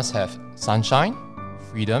 One must have sunshine,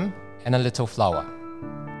 freedom, and a little flower.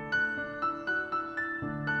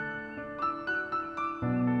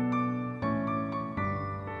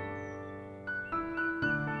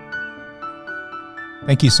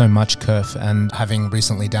 Thank you so much, Kerf. And having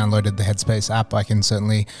recently downloaded the Headspace app, I can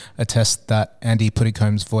certainly attest that Andy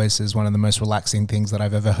Puddicombe's voice is one of the most relaxing things that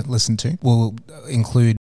I've ever listened to. We'll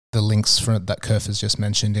include the links that Kerf has just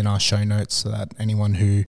mentioned in our show notes so that anyone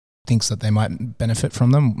who thinks that they might benefit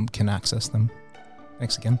from them can access them.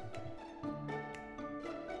 Thanks again.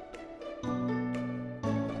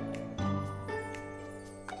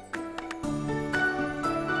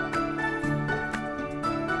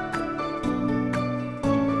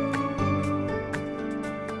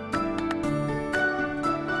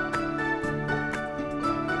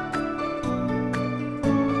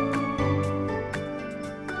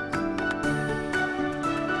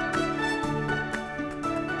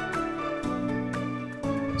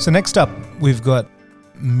 So next up, we've got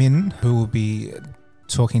Min, who will be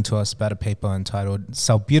talking to us about a paper entitled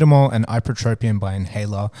Salbutamol and Ipratropium by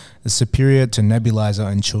Inhaler is superior to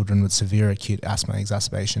nebulizer in children with severe acute asthma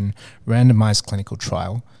exacerbation, randomized clinical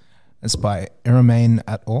trial. It's by Iramain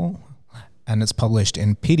et al., and it's published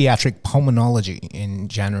in Pediatric Pulmonology in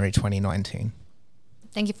January 2019.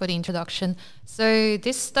 Thank you for the introduction. So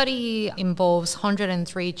this study involves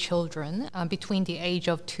 103 children between the age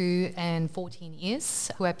of 2 and 14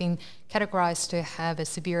 years who have been categorized to have a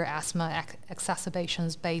severe asthma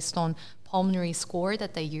exacerbations based on pulmonary score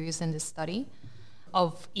that they use in this study.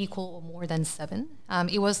 of equal or more than 7.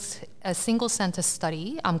 It was a single center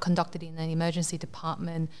study conducted in an emergency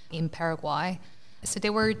department in Paraguay. So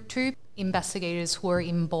there were 2 investigators who were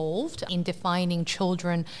involved in defining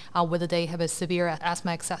children whether they have a severe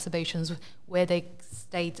asthma exacerbations, where they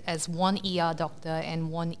state as 1 ER doctor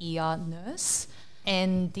and 1 ER nurse.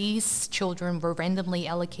 And these children were randomly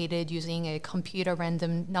allocated using a computer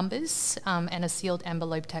random numbers and a sealed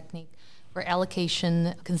envelope technique for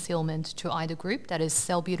allocation concealment to either group, that is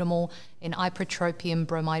salbutamol and ipratropium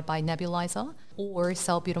bromide by nebulizer, or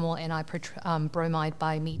salbutamol and bromide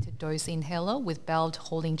by metered dose inhaler with valved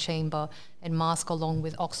holding chamber and mask along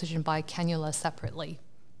with oxygen by cannula separately.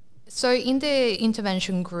 So in the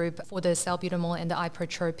intervention group for the salbutamol and the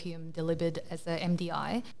ipratropium delivered as the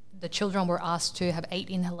MDI, the children were asked to have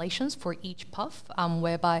 8 inhalations for each puff,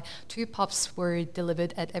 whereby 2 puffs were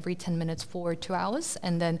delivered at every 10 minutes for 2 hours,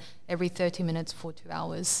 and then every 30 minutes for 2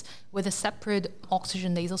 hours, with a separate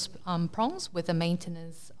oxygen nasal prongs with a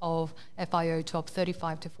maintenance of FiO2 of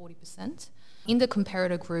 35 to 40%. In the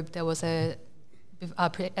comparator group, there was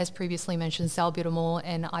as previously mentioned, salbutamol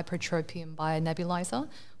and ipratropium by nebulizer,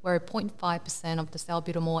 where 0.5% of the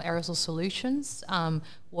salbutamol aerosol solutions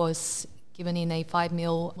was given in a 5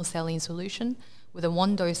 ml saline solution with a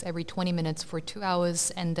 1 dose every 20 minutes for 2 hours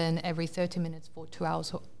and then every 30 minutes for 2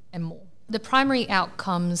 hours and more. The primary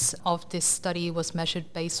outcomes of this study was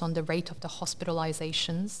measured based on the rate of the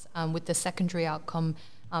hospitalizations, with the secondary outcome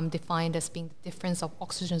defined as being the difference of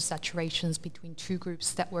oxygen saturations between 2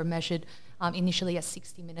 groups that were measured initially at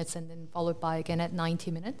 60 minutes and then followed by again at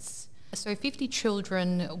 90 minutes. So 50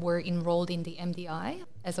 children were enrolled in the MDI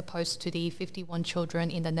as opposed to the 51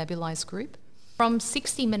 children in the nebulized group. From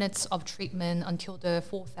 60 minutes of treatment until the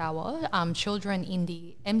 4th hour, children in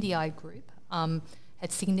the MDI group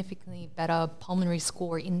had significantly better pulmonary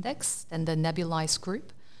score index than the nebulized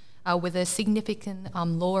group, with a significant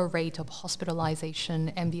lower rate of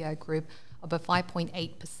hospitalization MDI group of a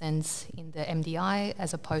 5.8% in the MDI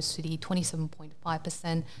as opposed to the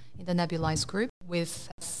 27.5% in the nebulized group, with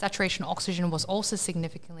saturation oxygen was also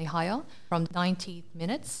significantly higher from 90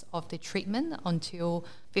 minutes of the treatment until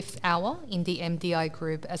 5th hour in the MDI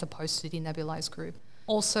group as opposed to the nebulized group.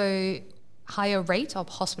 Also, higher rate of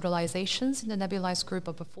hospitalizations in the nebulized group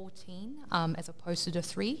of a 14 as opposed to the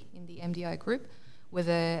 3 in the MDI group, with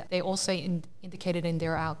they also indicated in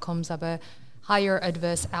their outcomes of a higher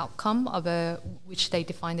adverse outcome which they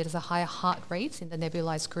defined it as a higher heart rate in the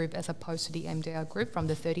nebulized group as opposed to the MDI group from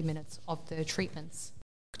the 30 minutes of the treatments.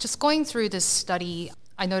 Just going through this study,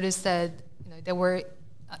 I noticed that there were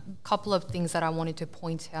a couple of things that I wanted to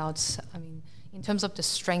point out. I mean, in terms of the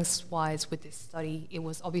strengths-wise with this study, it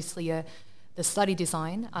was obviously the study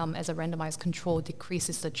design as a randomized control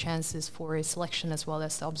decreases the chances for a selection as well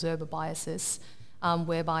as the observer biases,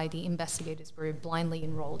 whereby the investigators were blindly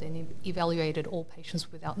enrolled and evaluated all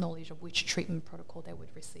patients without knowledge of which treatment protocol they would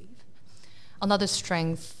receive. Another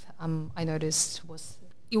strength I noticed was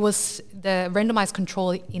the randomized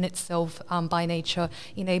control in itself by nature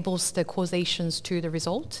enables the causations to the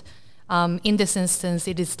result. In this instance,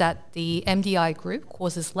 it is that the MDI group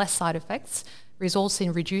causes less side effects, results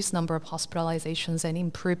in reduced number of hospitalizations and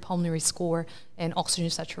improved pulmonary score and oxygen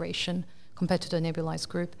saturation compared to the nebulized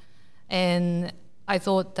group. And I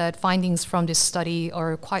thought that findings from this study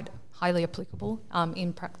are quite highly applicable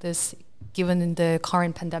in practice, given the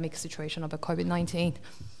current pandemic situation of COVID-19.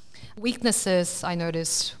 Weaknesses I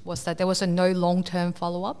noticed was that there was no long-term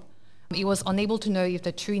follow-up. It was unable to know if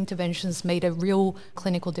the 2 interventions made a real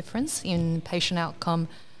clinical difference in patient outcome.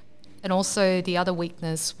 And also the other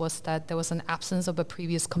weakness was that there was an absence of a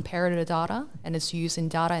previous comparator data and its use in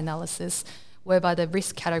data analysis, whereby the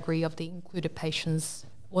risk category of the included patients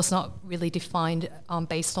was not really defined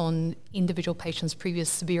based on individual patients' previous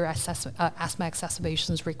severe asthma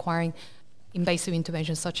exacerbations requiring invasive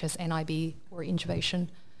interventions such as NIB or intubation.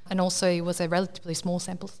 And also it was a relatively small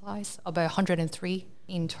sample size of 103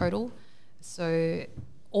 in total. So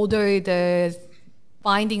although the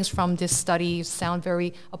findings from this study sound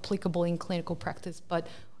very applicable in clinical practice, but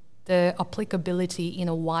the applicability in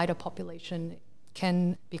a wider population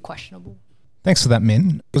can be questionable. Thanks for that,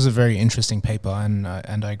 Min. It was a very interesting paper, and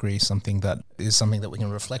I agree something that we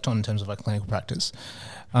can reflect on in terms of our clinical practice.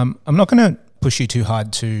 I'm not going to push you too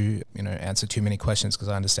hard to answer too many questions because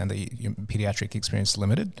I understand that your pediatric experience is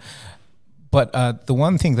limited. But the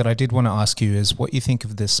one thing that I did want to ask you is what you think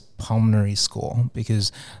of this pulmonary score,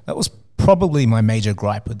 because that was probably my major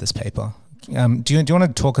gripe with this paper. Do you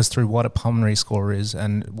want to talk us through what a pulmonary score is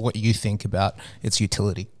and what you think about its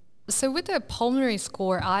utility? So with the pulmonary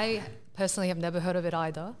score, I personally have never heard of it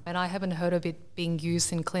either, and I haven't heard of it being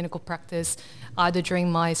used in clinical practice either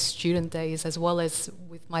during my student days as well as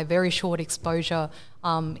with my very short exposure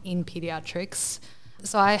in pediatrics.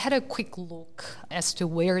 So I had a quick look as to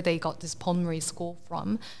where they got this pulmonary score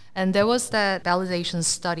from. And there was that validation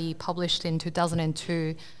study published in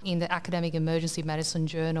 2002 in the Academic Emergency Medicine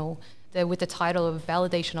Journal with the title of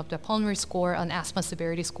Validation of the Pulmonary Score, an Asthma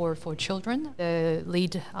Severity Score for Children, the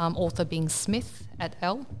lead author being Smith et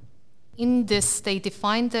al. In this, they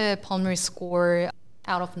defined the pulmonary score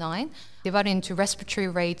out of 9, divided into respiratory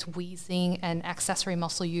rate, wheezing, and accessory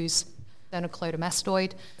muscle use,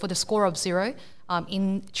 sternocleidomastoid. For the score of 0,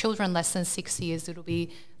 in children less than 6 years, it'll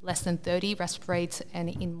be less than 30 respirates, and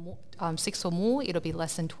in 6 or more, it'll be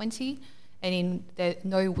less than 20. And in the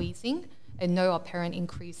no wheezing and no apparent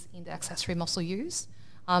increase in the accessory muscle use.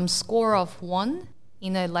 Score of 1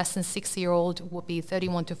 in a less than 6-year-old would be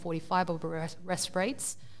 31 to 45 of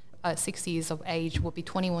respirates. 6 years of age would be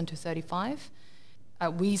 21 to 35.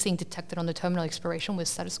 Wheezing detected on the terminal expiration with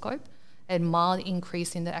stethoscope, and mild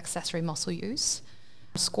increase in the accessory muscle use.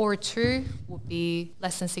 Score 2 would be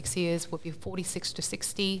less than 6 years, would be 46 to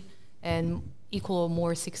 60, and equal or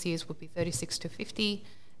more 6 years would be 36 to 50,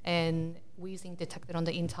 and wheezing detected on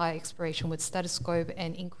the entire expiration with stethoscope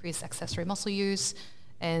and increased accessory muscle use.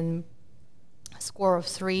 And score of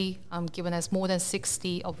 3, given as more than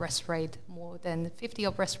 60 of respirate, more than 50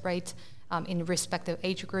 of respirate in respective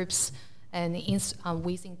age groups, and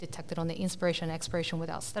wheezing detected on the inspiration and expiration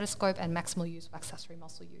without stethoscope, and maximal use of accessory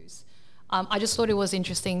muscle use. I just thought it was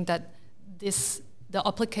interesting that the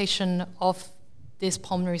application of this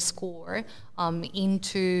pulmonary score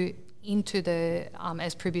into the,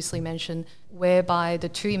 as previously mentioned, whereby the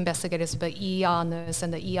 2 investigators, the ER nurse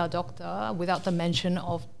and the ER doctor, without the mention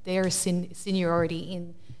of their seniority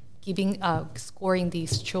in scoring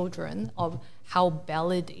these children of how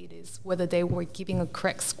valid it is, whether they were giving a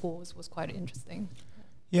correct scores, was quite interesting.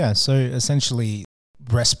 Yeah, so essentially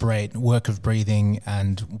respirate, work of breathing,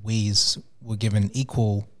 and wheeze were given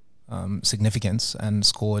equal significance and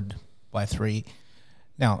scored by 3.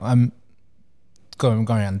 Now, I'm going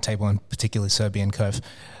around the table, and particularly Serbian curve.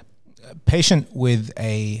 A patient with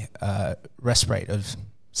a respirate of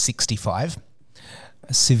 65,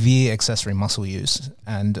 severe accessory muscle use,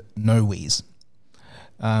 and no wheeze.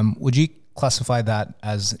 Would you classify that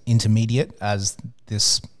as intermediate, as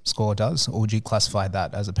this score does, or would you classify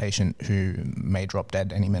that as a patient who may drop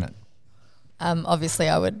dead any minute? Obviously,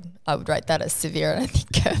 I would rate that as severe, and I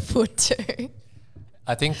think Curve would too.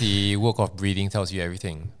 I think the work of breathing tells you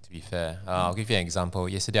everything, to be fair. I'll give you an example.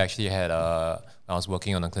 Yesterday, I actually had, when I was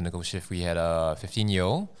working on a clinical shift, we had a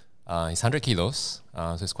 15-year-old. He's 100 kilos,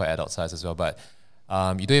 so it's quite adult size as well. But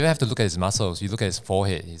you don't even have to look at his muscles. You look at his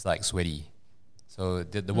forehead. He's like sweaty. So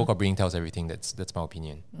the work of breathing tells everything. That's my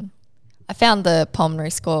opinion. I found the pulmonary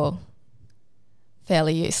score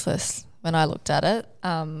fairly useless when I looked at it.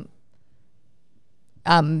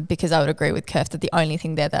 Because I would agree with Curve that the only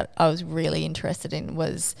thing there that I was really interested in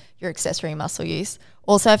was your accessory muscle use.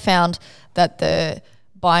 Also found that the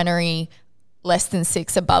binary less than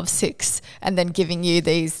 6, above 6, and then giving you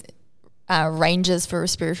these ranges for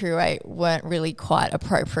respiratory rate weren't really quite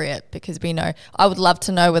appropriate, because we know, I would love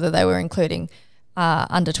to know whether they were including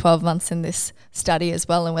under 12 months in this study as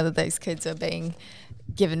well, and whether these kids are being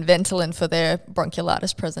given Ventolin for their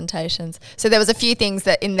bronchiolitis presentations. So there was a few things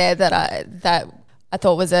that in there that I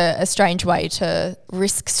thought was a strange way to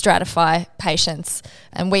risk stratify patients.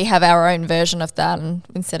 And we have our own version of that, and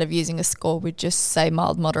instead of using a score, we'd just say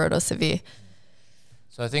mild, moderate or severe.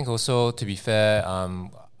 So I think also, to be fair,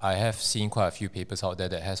 I have seen quite a few papers out there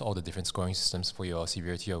that has all the different scoring systems for your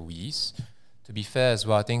severity of wheeze. To be fair as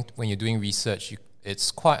well, I think when you're doing research, it's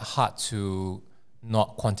quite hard to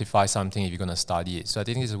not quantify something if you're going to study it. So I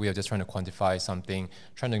think it's a way of just trying to quantify something,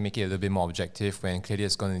 trying to make it a little bit more objective, when clearly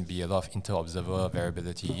there's going to be a lot of inter-observer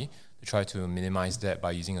variability, to try to minimize that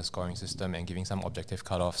by using a scoring system and giving some objective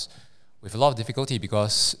cutoffs with a lot of difficulty,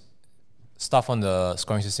 because stuff on the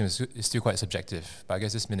scoring system is still quite subjective. But I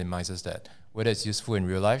guess this minimizes that. Whether it's useful in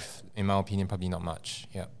real life, in my opinion, probably not much.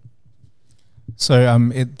 Yeah. So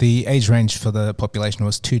the age range for the population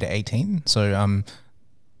was 2 to 18. So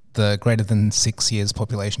the greater than 6 years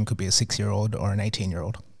population could be a 6-year-old or an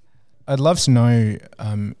 18-year-old. I'd love to know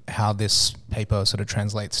how this paper sort of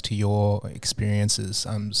translates to your experiences,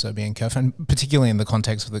 Serbian Curve, and particularly in the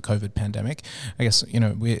context of the COVID pandemic. I guess,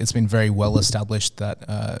 it's been very well established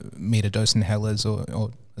that meter-dose inhalers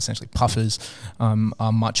or essentially puffers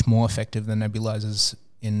are much more effective than nebulizers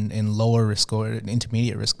in lower risk or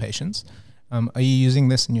intermediate risk patients. Are you using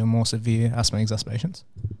this in your more severe asthma exacerbations?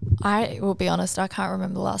 I will be honest, I can't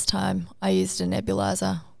remember the last time I used a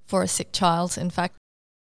nebulizer for a sick child. In fact,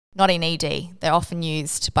 not in ED. They're often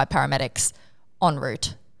used by paramedics en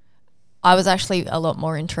route. I was actually a lot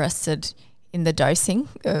more interested in the dosing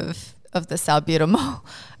of the salbutamol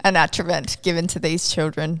and Atrovent given to these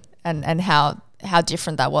children and how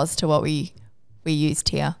different that was to what we used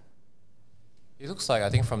here. It looks like, I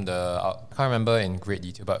think from I can't remember in great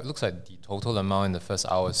detail, but it looks like the total amount in the first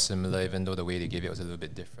hour is similar, even though the way they gave it was a little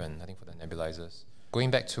bit different, I think, for the nebulizers. Going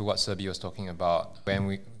back to what Serbi was talking about, when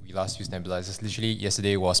we last used nebulizers, literally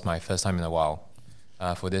yesterday was my first time in a while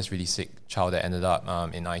for this really sick child that ended up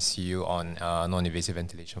in ICU on non-invasive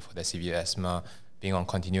ventilation for their severe asthma, being on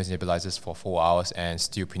continuous nebulizers for 4 hours and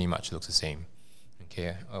still pretty much looks the same,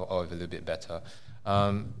 okay, or a little bit better.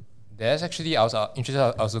 There's actually, I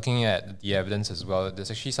was looking at the evidence as well. There's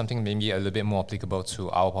actually something maybe a little bit more applicable to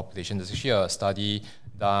our population. There's actually a study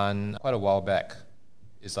done quite a while back.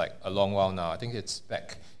 It's like a long while now. I think it's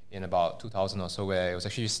back in about 2000 or so, where it was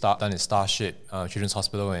actually done at Starship Children's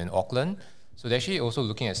Hospital in Auckland. So they're actually also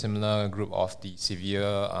looking at a similar group of the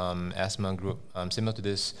severe asthma group, similar to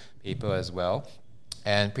this paper as well.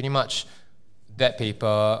 And pretty much that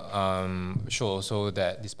paper showed also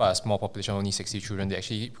that despite a small population, only 60 children, they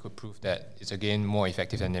actually could prove that it's again more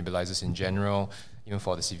effective than nebulizers in general, even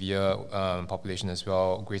for the severe population as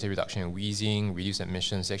well. Greater reduction in wheezing, reduced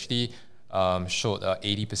admissions. They actually showed an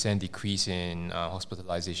 80% decrease in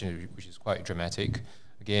hospitalization, which is quite dramatic.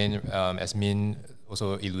 Again, as Min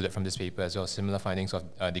also alluded from this paper as well, similar findings of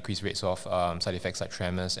decreased rates of side effects like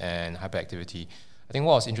tremors and hyperactivity. I think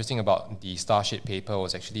what was interesting about the Starship paper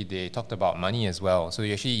was actually they talked about money as well. So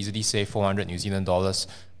you actually easily save 400 New Zealand dollars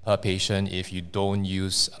per patient if you don't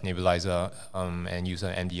use nebulizer and use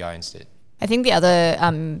an MDI instead. I think the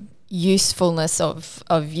other usefulness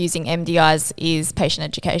of using MDIs is patient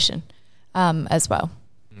education as well.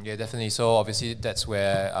 Yeah, definitely. So obviously that's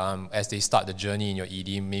where as they start the journey in your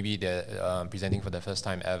ED, maybe they're presenting for the first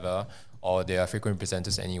time ever, or they are frequent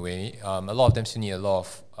presenters anyway. A lot of them still need a lot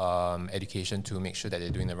of education to make sure that they're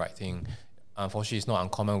doing the right thing. Unfortunately, it's not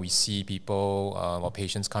uncommon. We see people or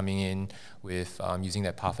patients coming in with using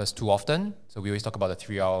their PAFAs too often. So we always talk about the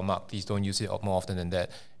 3-hour mark. Please don't use it more often than that.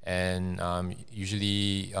 And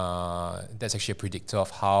usually that's actually a predictor of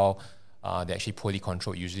how they're actually poorly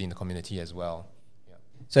controlled, usually in the community as well.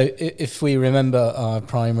 So if we remember our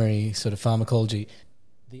primary sort of pharmacology,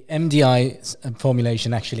 the MDI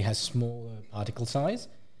formulation actually has smaller particle size,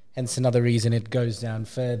 hence another reason it goes down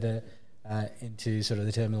further into sort of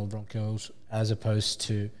the terminal bronchioles as opposed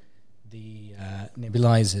to the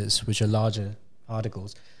nebulizers, which are larger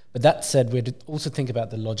particles. But that said, we'd also think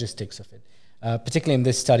about the logistics of it, particularly in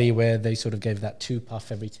this study where they sort of gave that 2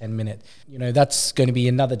 puff every 10 minutes. You know, that's going to be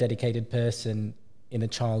another dedicated person in a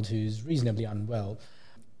child who's reasonably unwell.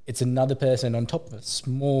 It's another person on top of a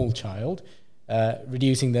small child,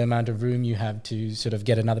 reducing the amount of room you have to sort of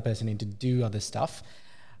get another person in to do other stuff.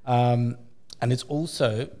 And it's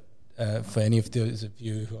also, for any of those of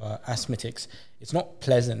you who are asthmatics, it's not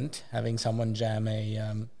pleasant having someone jam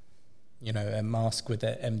a mask with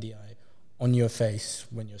an MDI on your face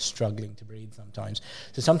when you're struggling to breathe sometimes.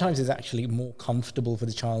 So sometimes it's actually more comfortable for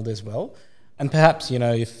the child as well. And perhaps,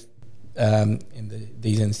 if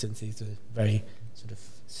these instances are very sort of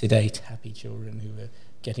sedate, happy children who are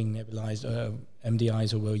getting nebulized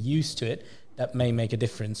MDIs or were used to it, that may make a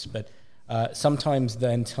difference. But sometimes the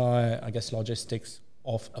entire, logistics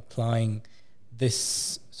of applying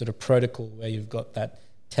this sort of protocol where you've got that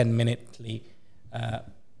 10-minutely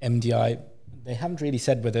MDI, they haven't really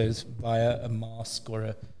said whether it's via a mask or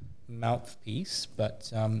a mouthpiece,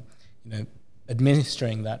 but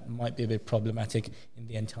administering that might be a bit problematic in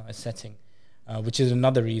the entire setting. Which is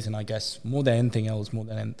another reason, more than anything else,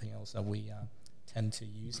 that we tend to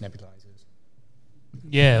use nebulizers.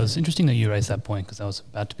 Yeah, it was interesting that you raised that point because that was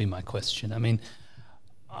about to be my question. I mean,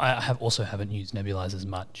 I haven't used nebulizers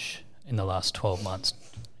much in the last 12 months.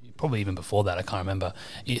 Probably even before that, I can't remember.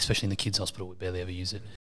 Especially in the kids' hospital, we barely ever use it.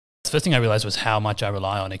 The first thing I realised was how much I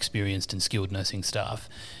rely on experienced and skilled nursing staff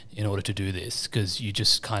in order to do this, because you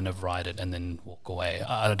just kind of write it and then walk away.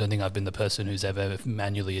 I don't think I've been the person who's ever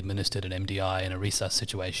manually administered an MDI in a resus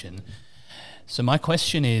situation. So my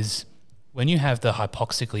question is, when you have the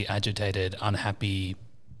hypoxically agitated, unhappy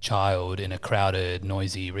child in a crowded,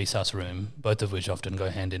 noisy resus room, both of which often go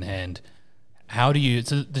hand in hand, how do you,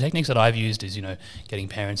 so the techniques that I've used is, getting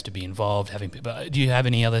parents to be involved, but do you have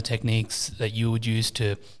any other techniques that you would use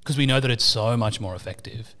because we know that it's so much more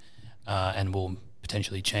effective and will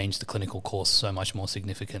potentially change the clinical course so much more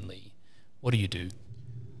significantly. What do you do?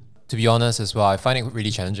 To be honest as well, I find it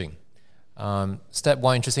really challenging. Step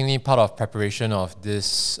one, interestingly, part of preparation of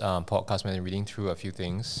this podcast, when I'm reading through a few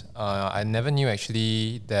things, I never knew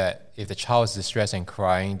actually that if the child is distressed and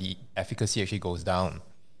crying, the efficacy actually goes down.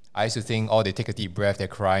 I used to think, oh, they take a deep breath, they're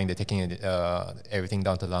crying, they're taking everything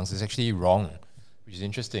down to the lungs. It's actually wrong, which is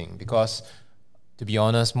interesting because, to be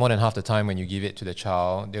honest, more than half the time when you give it to the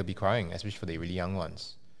child, they'll be crying, especially for the really young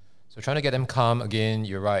ones. So trying to get them calm, again,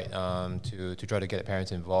 you're right, to try to get the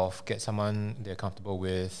parents involved, get someone they're comfortable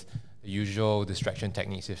with, the usual distraction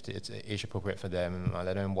techniques if it's age appropriate for them.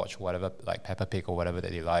 Let them watch whatever, like Peppa Pig or whatever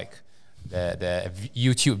that they like. Their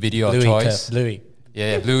YouTube video of choice. Bluey.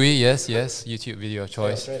 Yeah, Bluey, yes, YouTube video of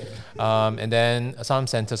choice. And then some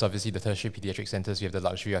centers, obviously the tertiary pediatric centers, you have the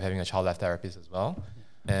luxury of having a child life therapist as well.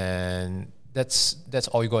 And that's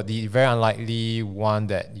all you got. The very unlikely one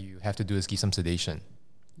that you have to do is give some sedation.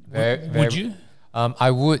 Would you? I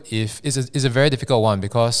would if it's a very difficult one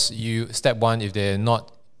because step one, if they're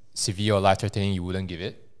not severe or life-threatening, you wouldn't give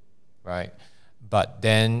it, right? But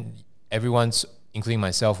then everyone's, including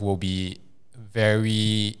myself, will be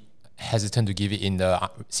very hesitant to give it in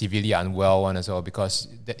the severely unwell one as well because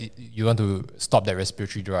you want to stop that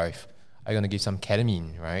respiratory drive. Are you going to give some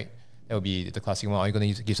ketamine, right? That would be the classic one. Are you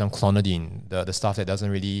going to give some clonidine, the stuff that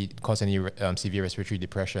doesn't really cause any severe respiratory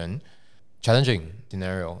depression? Challenging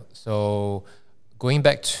scenario. So going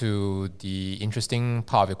back to the interesting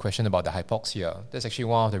part of your question about the hypoxia, that's actually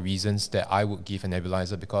one of the reasons that I would give a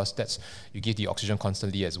nebulizer because you give the oxygen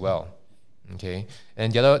constantly as well. Okay,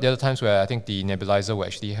 and the other times where I think the nebulizer will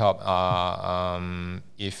actually help are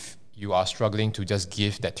if you are struggling to just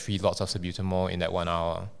give that 3 lots of salbutamol in that 1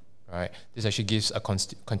 hour, right? This actually gives a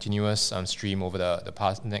continuous stream over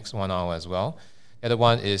the next 1 hour as well. The other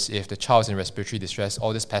one is if the child is in respiratory distress,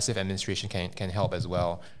 all this passive administration can help as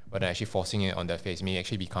well, rather than actually forcing it on their face. It may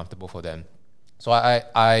actually be comfortable for them. So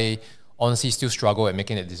I honestly still struggle at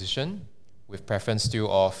making that decision, with preference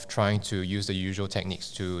still of trying to use the usual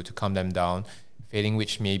techniques to calm them down, failing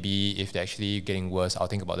which maybe if they're actually getting worse, I'll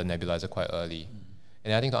think about the nebulizer quite early.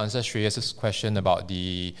 And I think to answer Shreyas' question about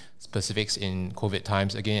the specifics in COVID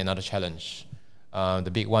times, again, another challenge.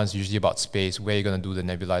 The big one's usually about space, where you're going to do the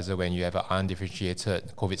nebulizer when you have an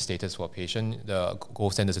undifferentiated COVID status for a patient. The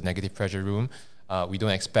gold standard is a negative pressure room. We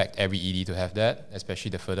don't expect every ED to have that,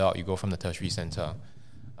 especially the further out you go from the tertiary center.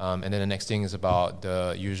 And then the next thing is about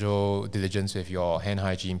the usual diligence with your hand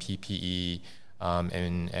hygiene, PPE,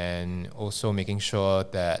 and also making sure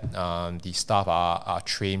that the staff are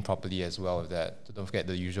trained properly as well with that. So don't forget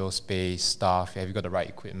the usual space, staff, have you got the right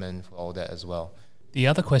equipment for all that as well? The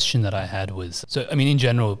other question that I had was, so, I mean, in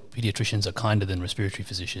general, pediatricians are kinder than respiratory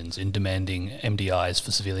physicians in demanding MDIs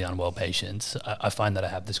for severely unwell patients. I find that I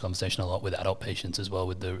have this conversation a lot with adult patients as well,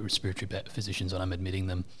 with the respiratory physicians when I'm admitting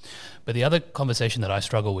them. But the other conversation that I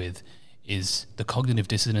struggle with is the cognitive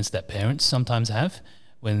dissonance that parents sometimes have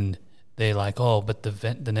when they're like, oh, but the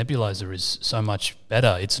nebulizer is so much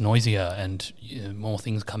better, it's noisier, and more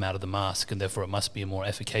things come out of the mask, and therefore it must be a more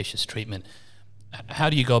efficacious treatment. How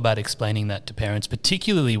do you go about explaining that to parents,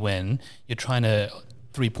 particularly when you're trying to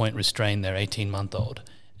 3-point restrain their 18-month-old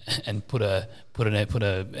and put a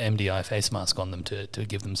MDI face mask on them to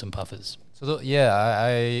give them some puffers? So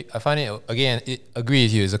I find it, again, agree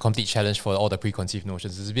with you, it's a complete challenge for all the preconceived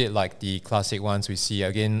notions. It's a bit like the classic ones we see,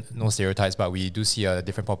 again, no stereotypes, but we do see a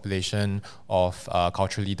different population of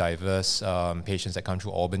culturally diverse patients that come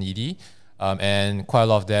through Auburn ED. And quite a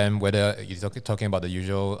lot of them, whether you're talking about the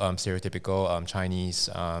usual stereotypical Chinese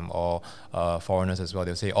or foreigners as well,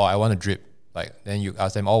 they'll say, oh, I want a drip. Then you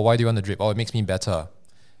ask them, oh, why do you want a drip? Oh, it makes me better.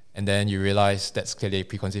 And then you realize that's clearly a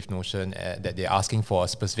preconceived notion that they're asking for a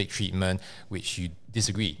specific treatment, which you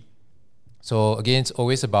disagree. So again, it's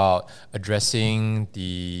always about addressing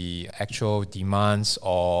the actual demands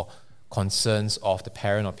or concerns of the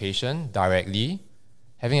parent or patient directly,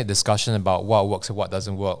 having a discussion about what works and what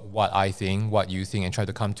doesn't work, what I think, what you think, and try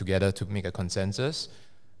to come together to make a consensus.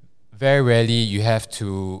 Very rarely you have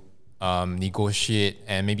to negotiate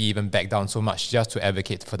and maybe even back down so much just to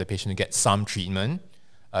advocate for the patient to get some treatment.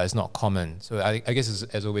 It's not common. So I guess,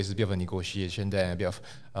 as always, it's a bit of a negotiation there and a bit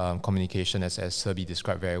of communication, as Serbi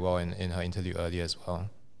described very well in her interview earlier as well.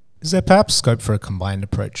 Is there perhaps scope for a combined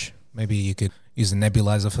approach? Maybe you could use a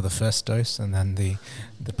nebulizer for the first dose and then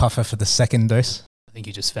the puffer for the second dose? I think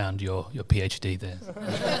you just found your PhD there.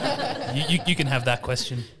 you can have that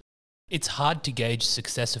question. It's hard to gauge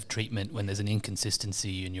success of treatment when there's an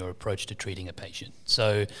inconsistency in your approach to treating a patient.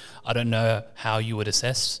 So I don't know how you would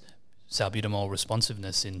assess salbutamol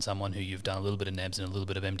responsiveness in someone who you've done a little bit of NEBS and a little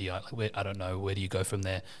bit of MDI. I don't know, where do you go from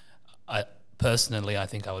there? Personally, I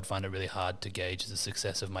think I would find it really hard to gauge the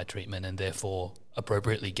success of my treatment and therefore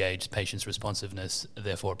appropriately gauge patients' responsiveness,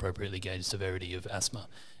 therefore appropriately gauge severity of asthma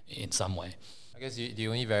in some way. I guess the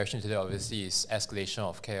only variation to that obviously is escalation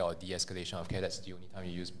of care or de-escalation of care. That's the only time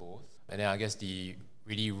you use both. And then I guess the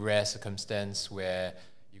really rare circumstance where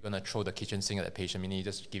you're going to throw the kitchen sink at the patient, meaning you're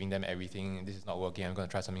just giving them everything, this is not working, I'm going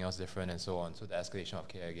to try something else different and so on. So the escalation of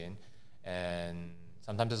care again. And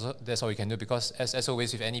sometimes that's all you can do, because as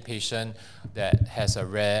always with any patient that has a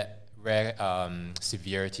rare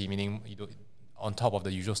severity, meaning on top of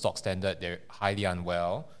the usual stock standard, they're highly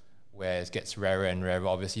unwell, where it gets rarer and rarer,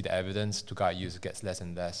 obviously the evidence to guide you gets less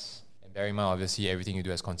and less. And bear in mind, obviously, everything you do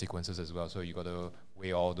has consequences as well, so you got to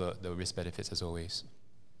weigh all the risk benefits as always.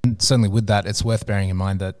 And certainly with that, it's worth bearing in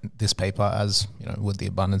mind that this paper, as with the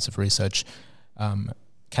abundance of research,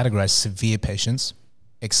 categorized severe patients,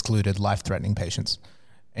 excluded life-threatening patients.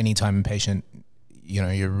 Anytime a patient,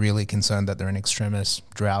 you're really concerned that they're in extremis,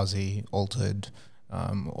 drowsy, altered,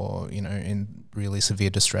 or in really severe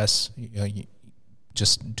distress, you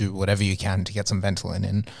just do whatever you can to get some Ventolin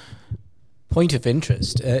in. Point of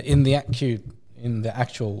interest, in the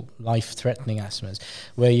actual life-threatening asthmas,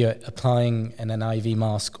 where you're applying an IV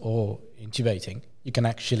mask or intubating, you can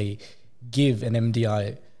actually give an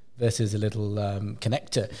MDI versus a little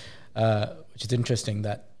connector, which is interesting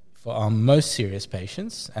that for our most serious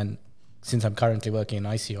patients, and since I'm currently working in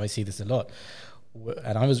ICU, I see this a lot,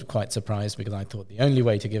 and I was quite surprised because I thought the only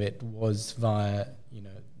way to give it was via,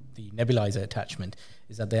 the nebulizer attachment,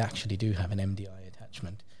 is that they actually do have an MDI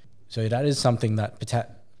attachment. So that is something that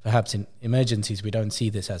perhaps in emergencies we don't see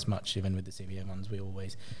this as much. Even with the severe ones, we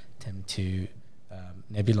always tend to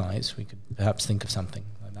nebulize. We could perhaps think of something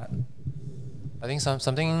like that. I think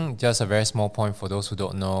something, just a very small point for those who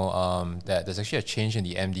don't know, that there's actually a change in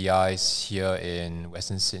the MDIs here in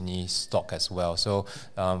Western Sydney stock as well. So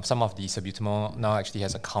some of the salbutamol now actually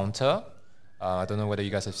has a counter. I don't know whether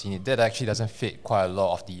you guys have seen it. That actually doesn't fit quite a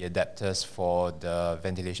lot of the adapters for the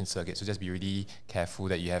ventilation circuit. So just be really careful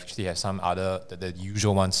that you actually have some other, the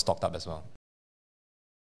usual ones stocked up as well.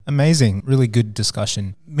 Amazing. Really good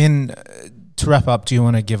discussion. Min, to wrap up, do you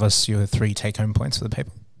want to give us your 3 take-home points for the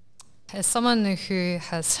paper? As someone who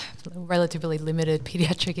has relatively limited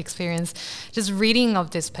pediatric experience, just reading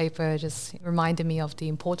of this paper just reminded me of the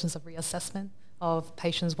importance of reassessment of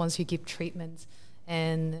patients once you give treatment,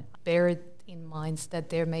 and bear in mind that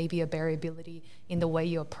there may be a variability in the way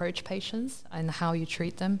you approach patients and how you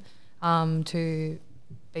treat them to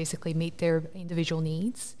basically meet their individual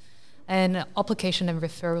needs. And application and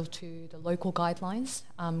referral to the local guidelines,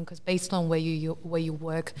 because based on where you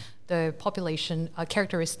work, the population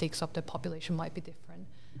characteristics of the population might be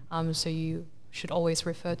different. So you should always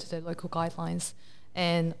refer to the local guidelines,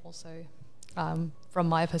 and also, from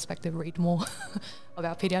my perspective, read more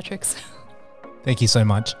about pediatrics. Thank you so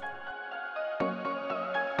much.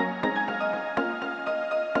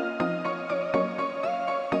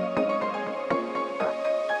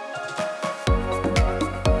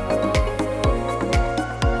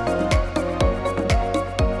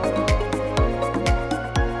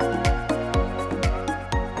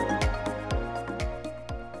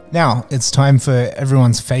 Now, it's time for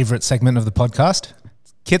everyone's favourite segment of the podcast,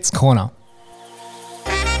 Kit's Corner.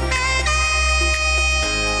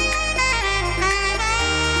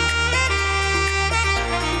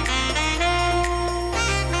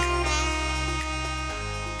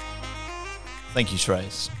 Thank you,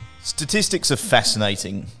 Shreyas. Statistics are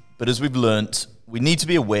fascinating, but as we've learnt, we need to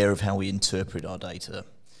be aware of how we interpret our data.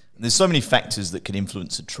 And there's so many factors that can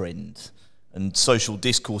influence a trend. And social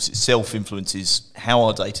discourse itself influences how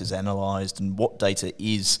our data is analysed and what data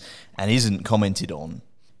is and isn't commented on.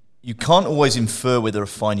 You can't always infer whether a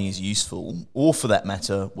finding is useful, or for that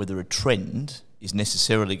matter, whether a trend is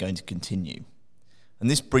necessarily going to continue. And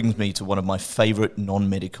this brings me to one of my favourite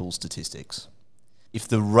non-medical statistics. If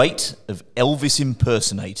the rate of Elvis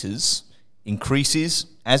impersonators increases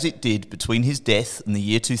as it did between his death and the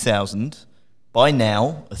year 2000, by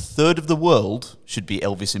now, 1/3 of the world should be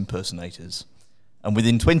Elvis impersonators. And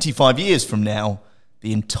within 25 years from now,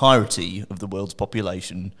 the entirety of the world's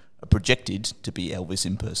population are projected to be Elvis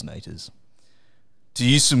impersonators. To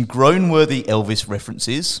use some groan-worthy Elvis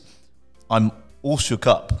references, I'm all shook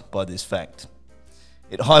up by this fact.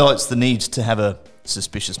 It highlights the need to have a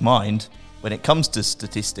suspicious mind when it comes to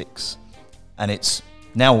statistics, and it's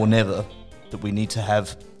now or never that we need to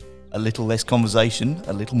have a little less conversation,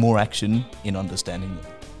 a little more action in understanding them.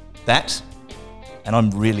 That, and I'm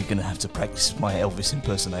really going to have to practice my Elvis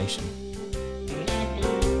impersonation.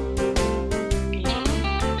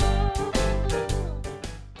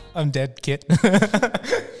 I'm dead, Kit.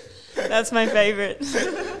 That's my favourite.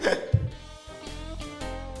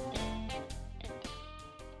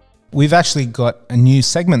 We've actually got a new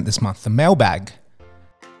segment this month, the mailbag.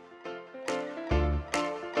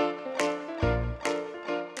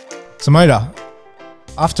 So Moda,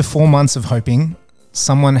 after 4 months of hoping,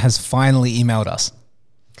 someone has finally emailed us.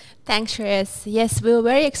 Thanks, Shreyas. Yes, we were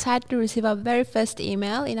very excited to receive our very first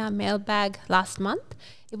email in our mailbag last month.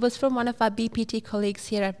 It was from one of our BPT colleagues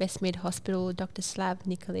here at Westmead Hospital, Dr. Slav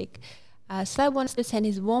Nikolic. Slav wants to send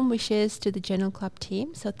his warm wishes to the Journal Club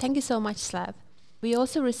team, so thank you so much, Slav. We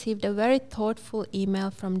also received a very thoughtful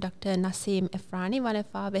email from Dr. Nasim Efrani, one of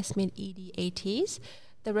our Westmead ED ATs.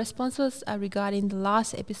 The response was regarding the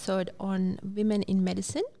last episode on women in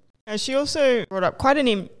medicine. She also brought up quite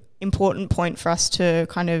an important point for us to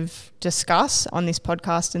kind of discuss on this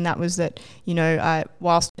podcast, and that was that,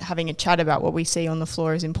 whilst having a chat about what we see on the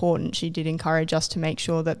floor is important, she did encourage us to make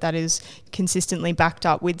sure that that is consistently backed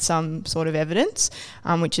up with some sort of evidence,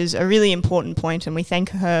 which is a really important point, and we thank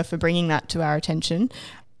her for bringing that to our attention.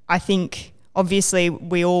 I think, obviously,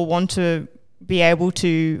 we all want to be able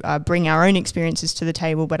to bring our own experiences to the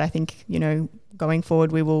table, but I think, going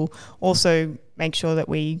forward, we will also make sure that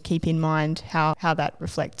we keep in mind how that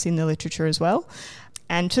reflects in the literature as well.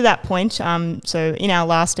 And to that point, so in our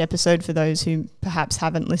last episode, for those who perhaps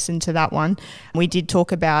haven't listened to that one, we did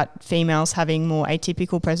talk about females having more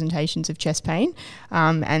atypical presentations of chest pain,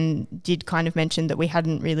 and did kind of mention that we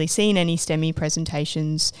hadn't really seen any STEMI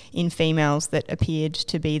presentations in females that appeared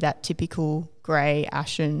to be that typical grey,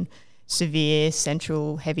 ashen, severe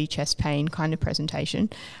central heavy chest pain kind of presentation.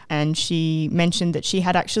 And she mentioned that she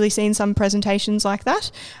had actually seen some presentations like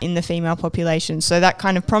that in the female population. So that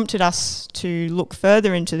kind of prompted us to look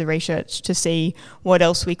further into the research to see what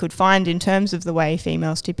else we could find in terms of the way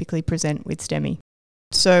females typically present with STEMI.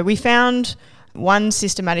 So we found one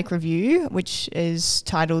systematic review, which is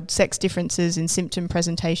titled Sex Differences in Symptom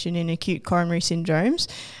Presentation in Acute Coronary Syndromes.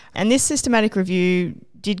 And this systematic review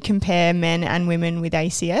did compare men and women with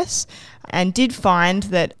ACS and did find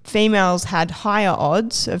that females had higher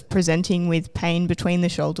odds of presenting with pain between the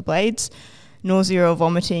shoulder blades, nausea or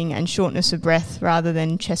vomiting, and shortness of breath rather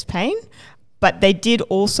than chest pain. But they did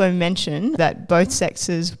also mention that both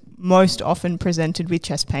sexes most often presented with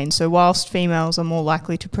chest pain. So whilst females are more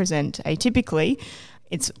likely to present atypically,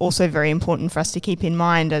 it's also very important for us to keep in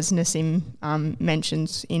mind, as Nasim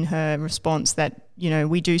mentions in her response, that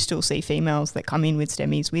we do still see females that come in with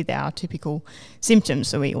STEMIs with our typical symptoms,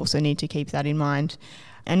 so we also need to keep that in mind.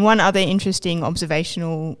 And one other interesting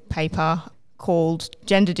observational paper called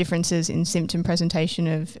Gender Differences in Symptom Presentation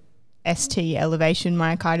of ST Elevation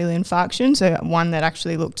Myocardial Infarction, so one that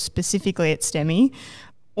actually looked specifically at STEMI,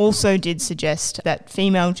 also did suggest that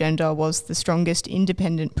female gender was the strongest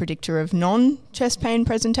independent predictor of non-chest pain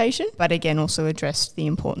presentation, but again also addressed the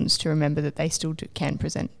importance to remember that they still can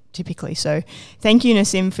present typically. So thank you,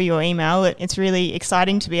 Nasim, for your email. It's really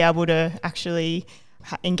exciting to be able to actually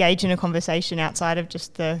engage in a conversation outside of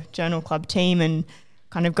just the Journal Club team and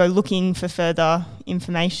kind of go looking for further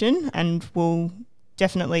information, and we'll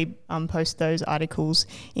definitely post those articles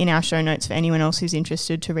in our show notes for anyone else who's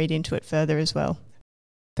interested to read into it further as well.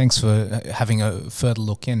 Thanks for having a further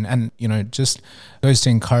look in. And, just goes to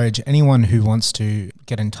encourage anyone who wants to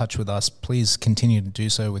get in touch with us, please continue to do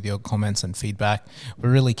so with your comments and feedback. We're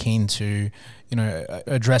really keen to,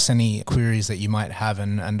 address any queries that you might have,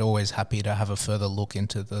 and always happy to have a further look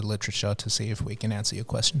into the literature to see if we can answer your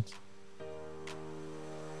questions.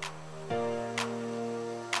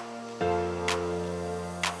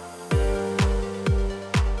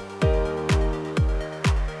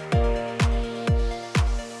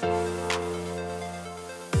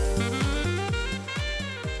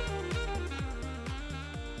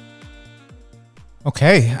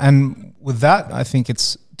 Okay, and with that, I think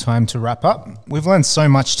it's time to wrap up. We've learned so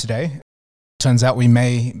much today. Turns out we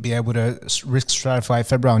may be able to risk stratify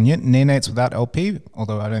febrile neonates without LP,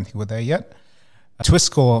 although I don't think we're there yet. A twist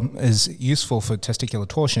score is useful for testicular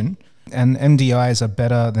torsion, and MDIs are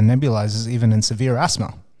better than nebulizers even in severe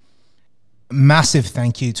asthma. Massive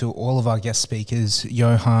thank you to all of our guest speakers,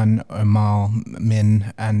 Johan, Omar,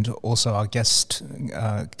 Min, and also our guest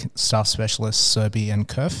staff specialists, Serbi and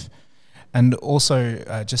Kerf. And also,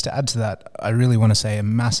 just to add to that, I really want to say a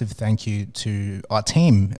massive thank you to our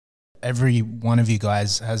team. Every one of you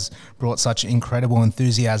guys has brought such incredible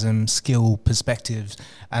enthusiasm, skill, perspective,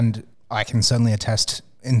 and I can certainly attest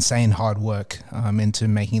insane hard work into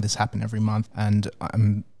making this happen every month. And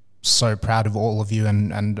I'm so proud of all of you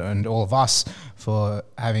and all of us for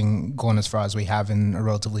having gone as far as we have in a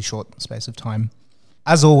relatively short space of time.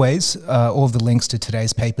 As always, all of the links to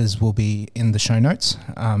today's papers will be in the show notes,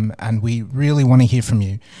 and we really want to hear from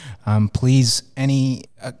you. Please, any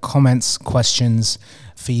comments, questions,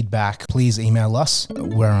 feedback, please email us.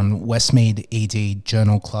 We're on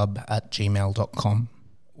westmeadedjournalclub@gmail.com.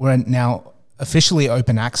 We're now officially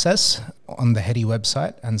open access on the HEDI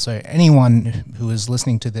website, and so anyone who is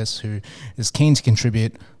listening to this who is keen to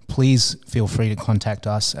contribute, please feel free to contact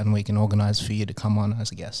us and we can organise for you to come on as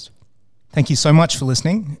a guest. Thank you so much for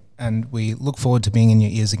listening, and we look forward to being in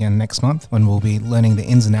your ears again next month when we'll be learning the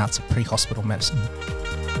ins and outs of pre-hospital medicine.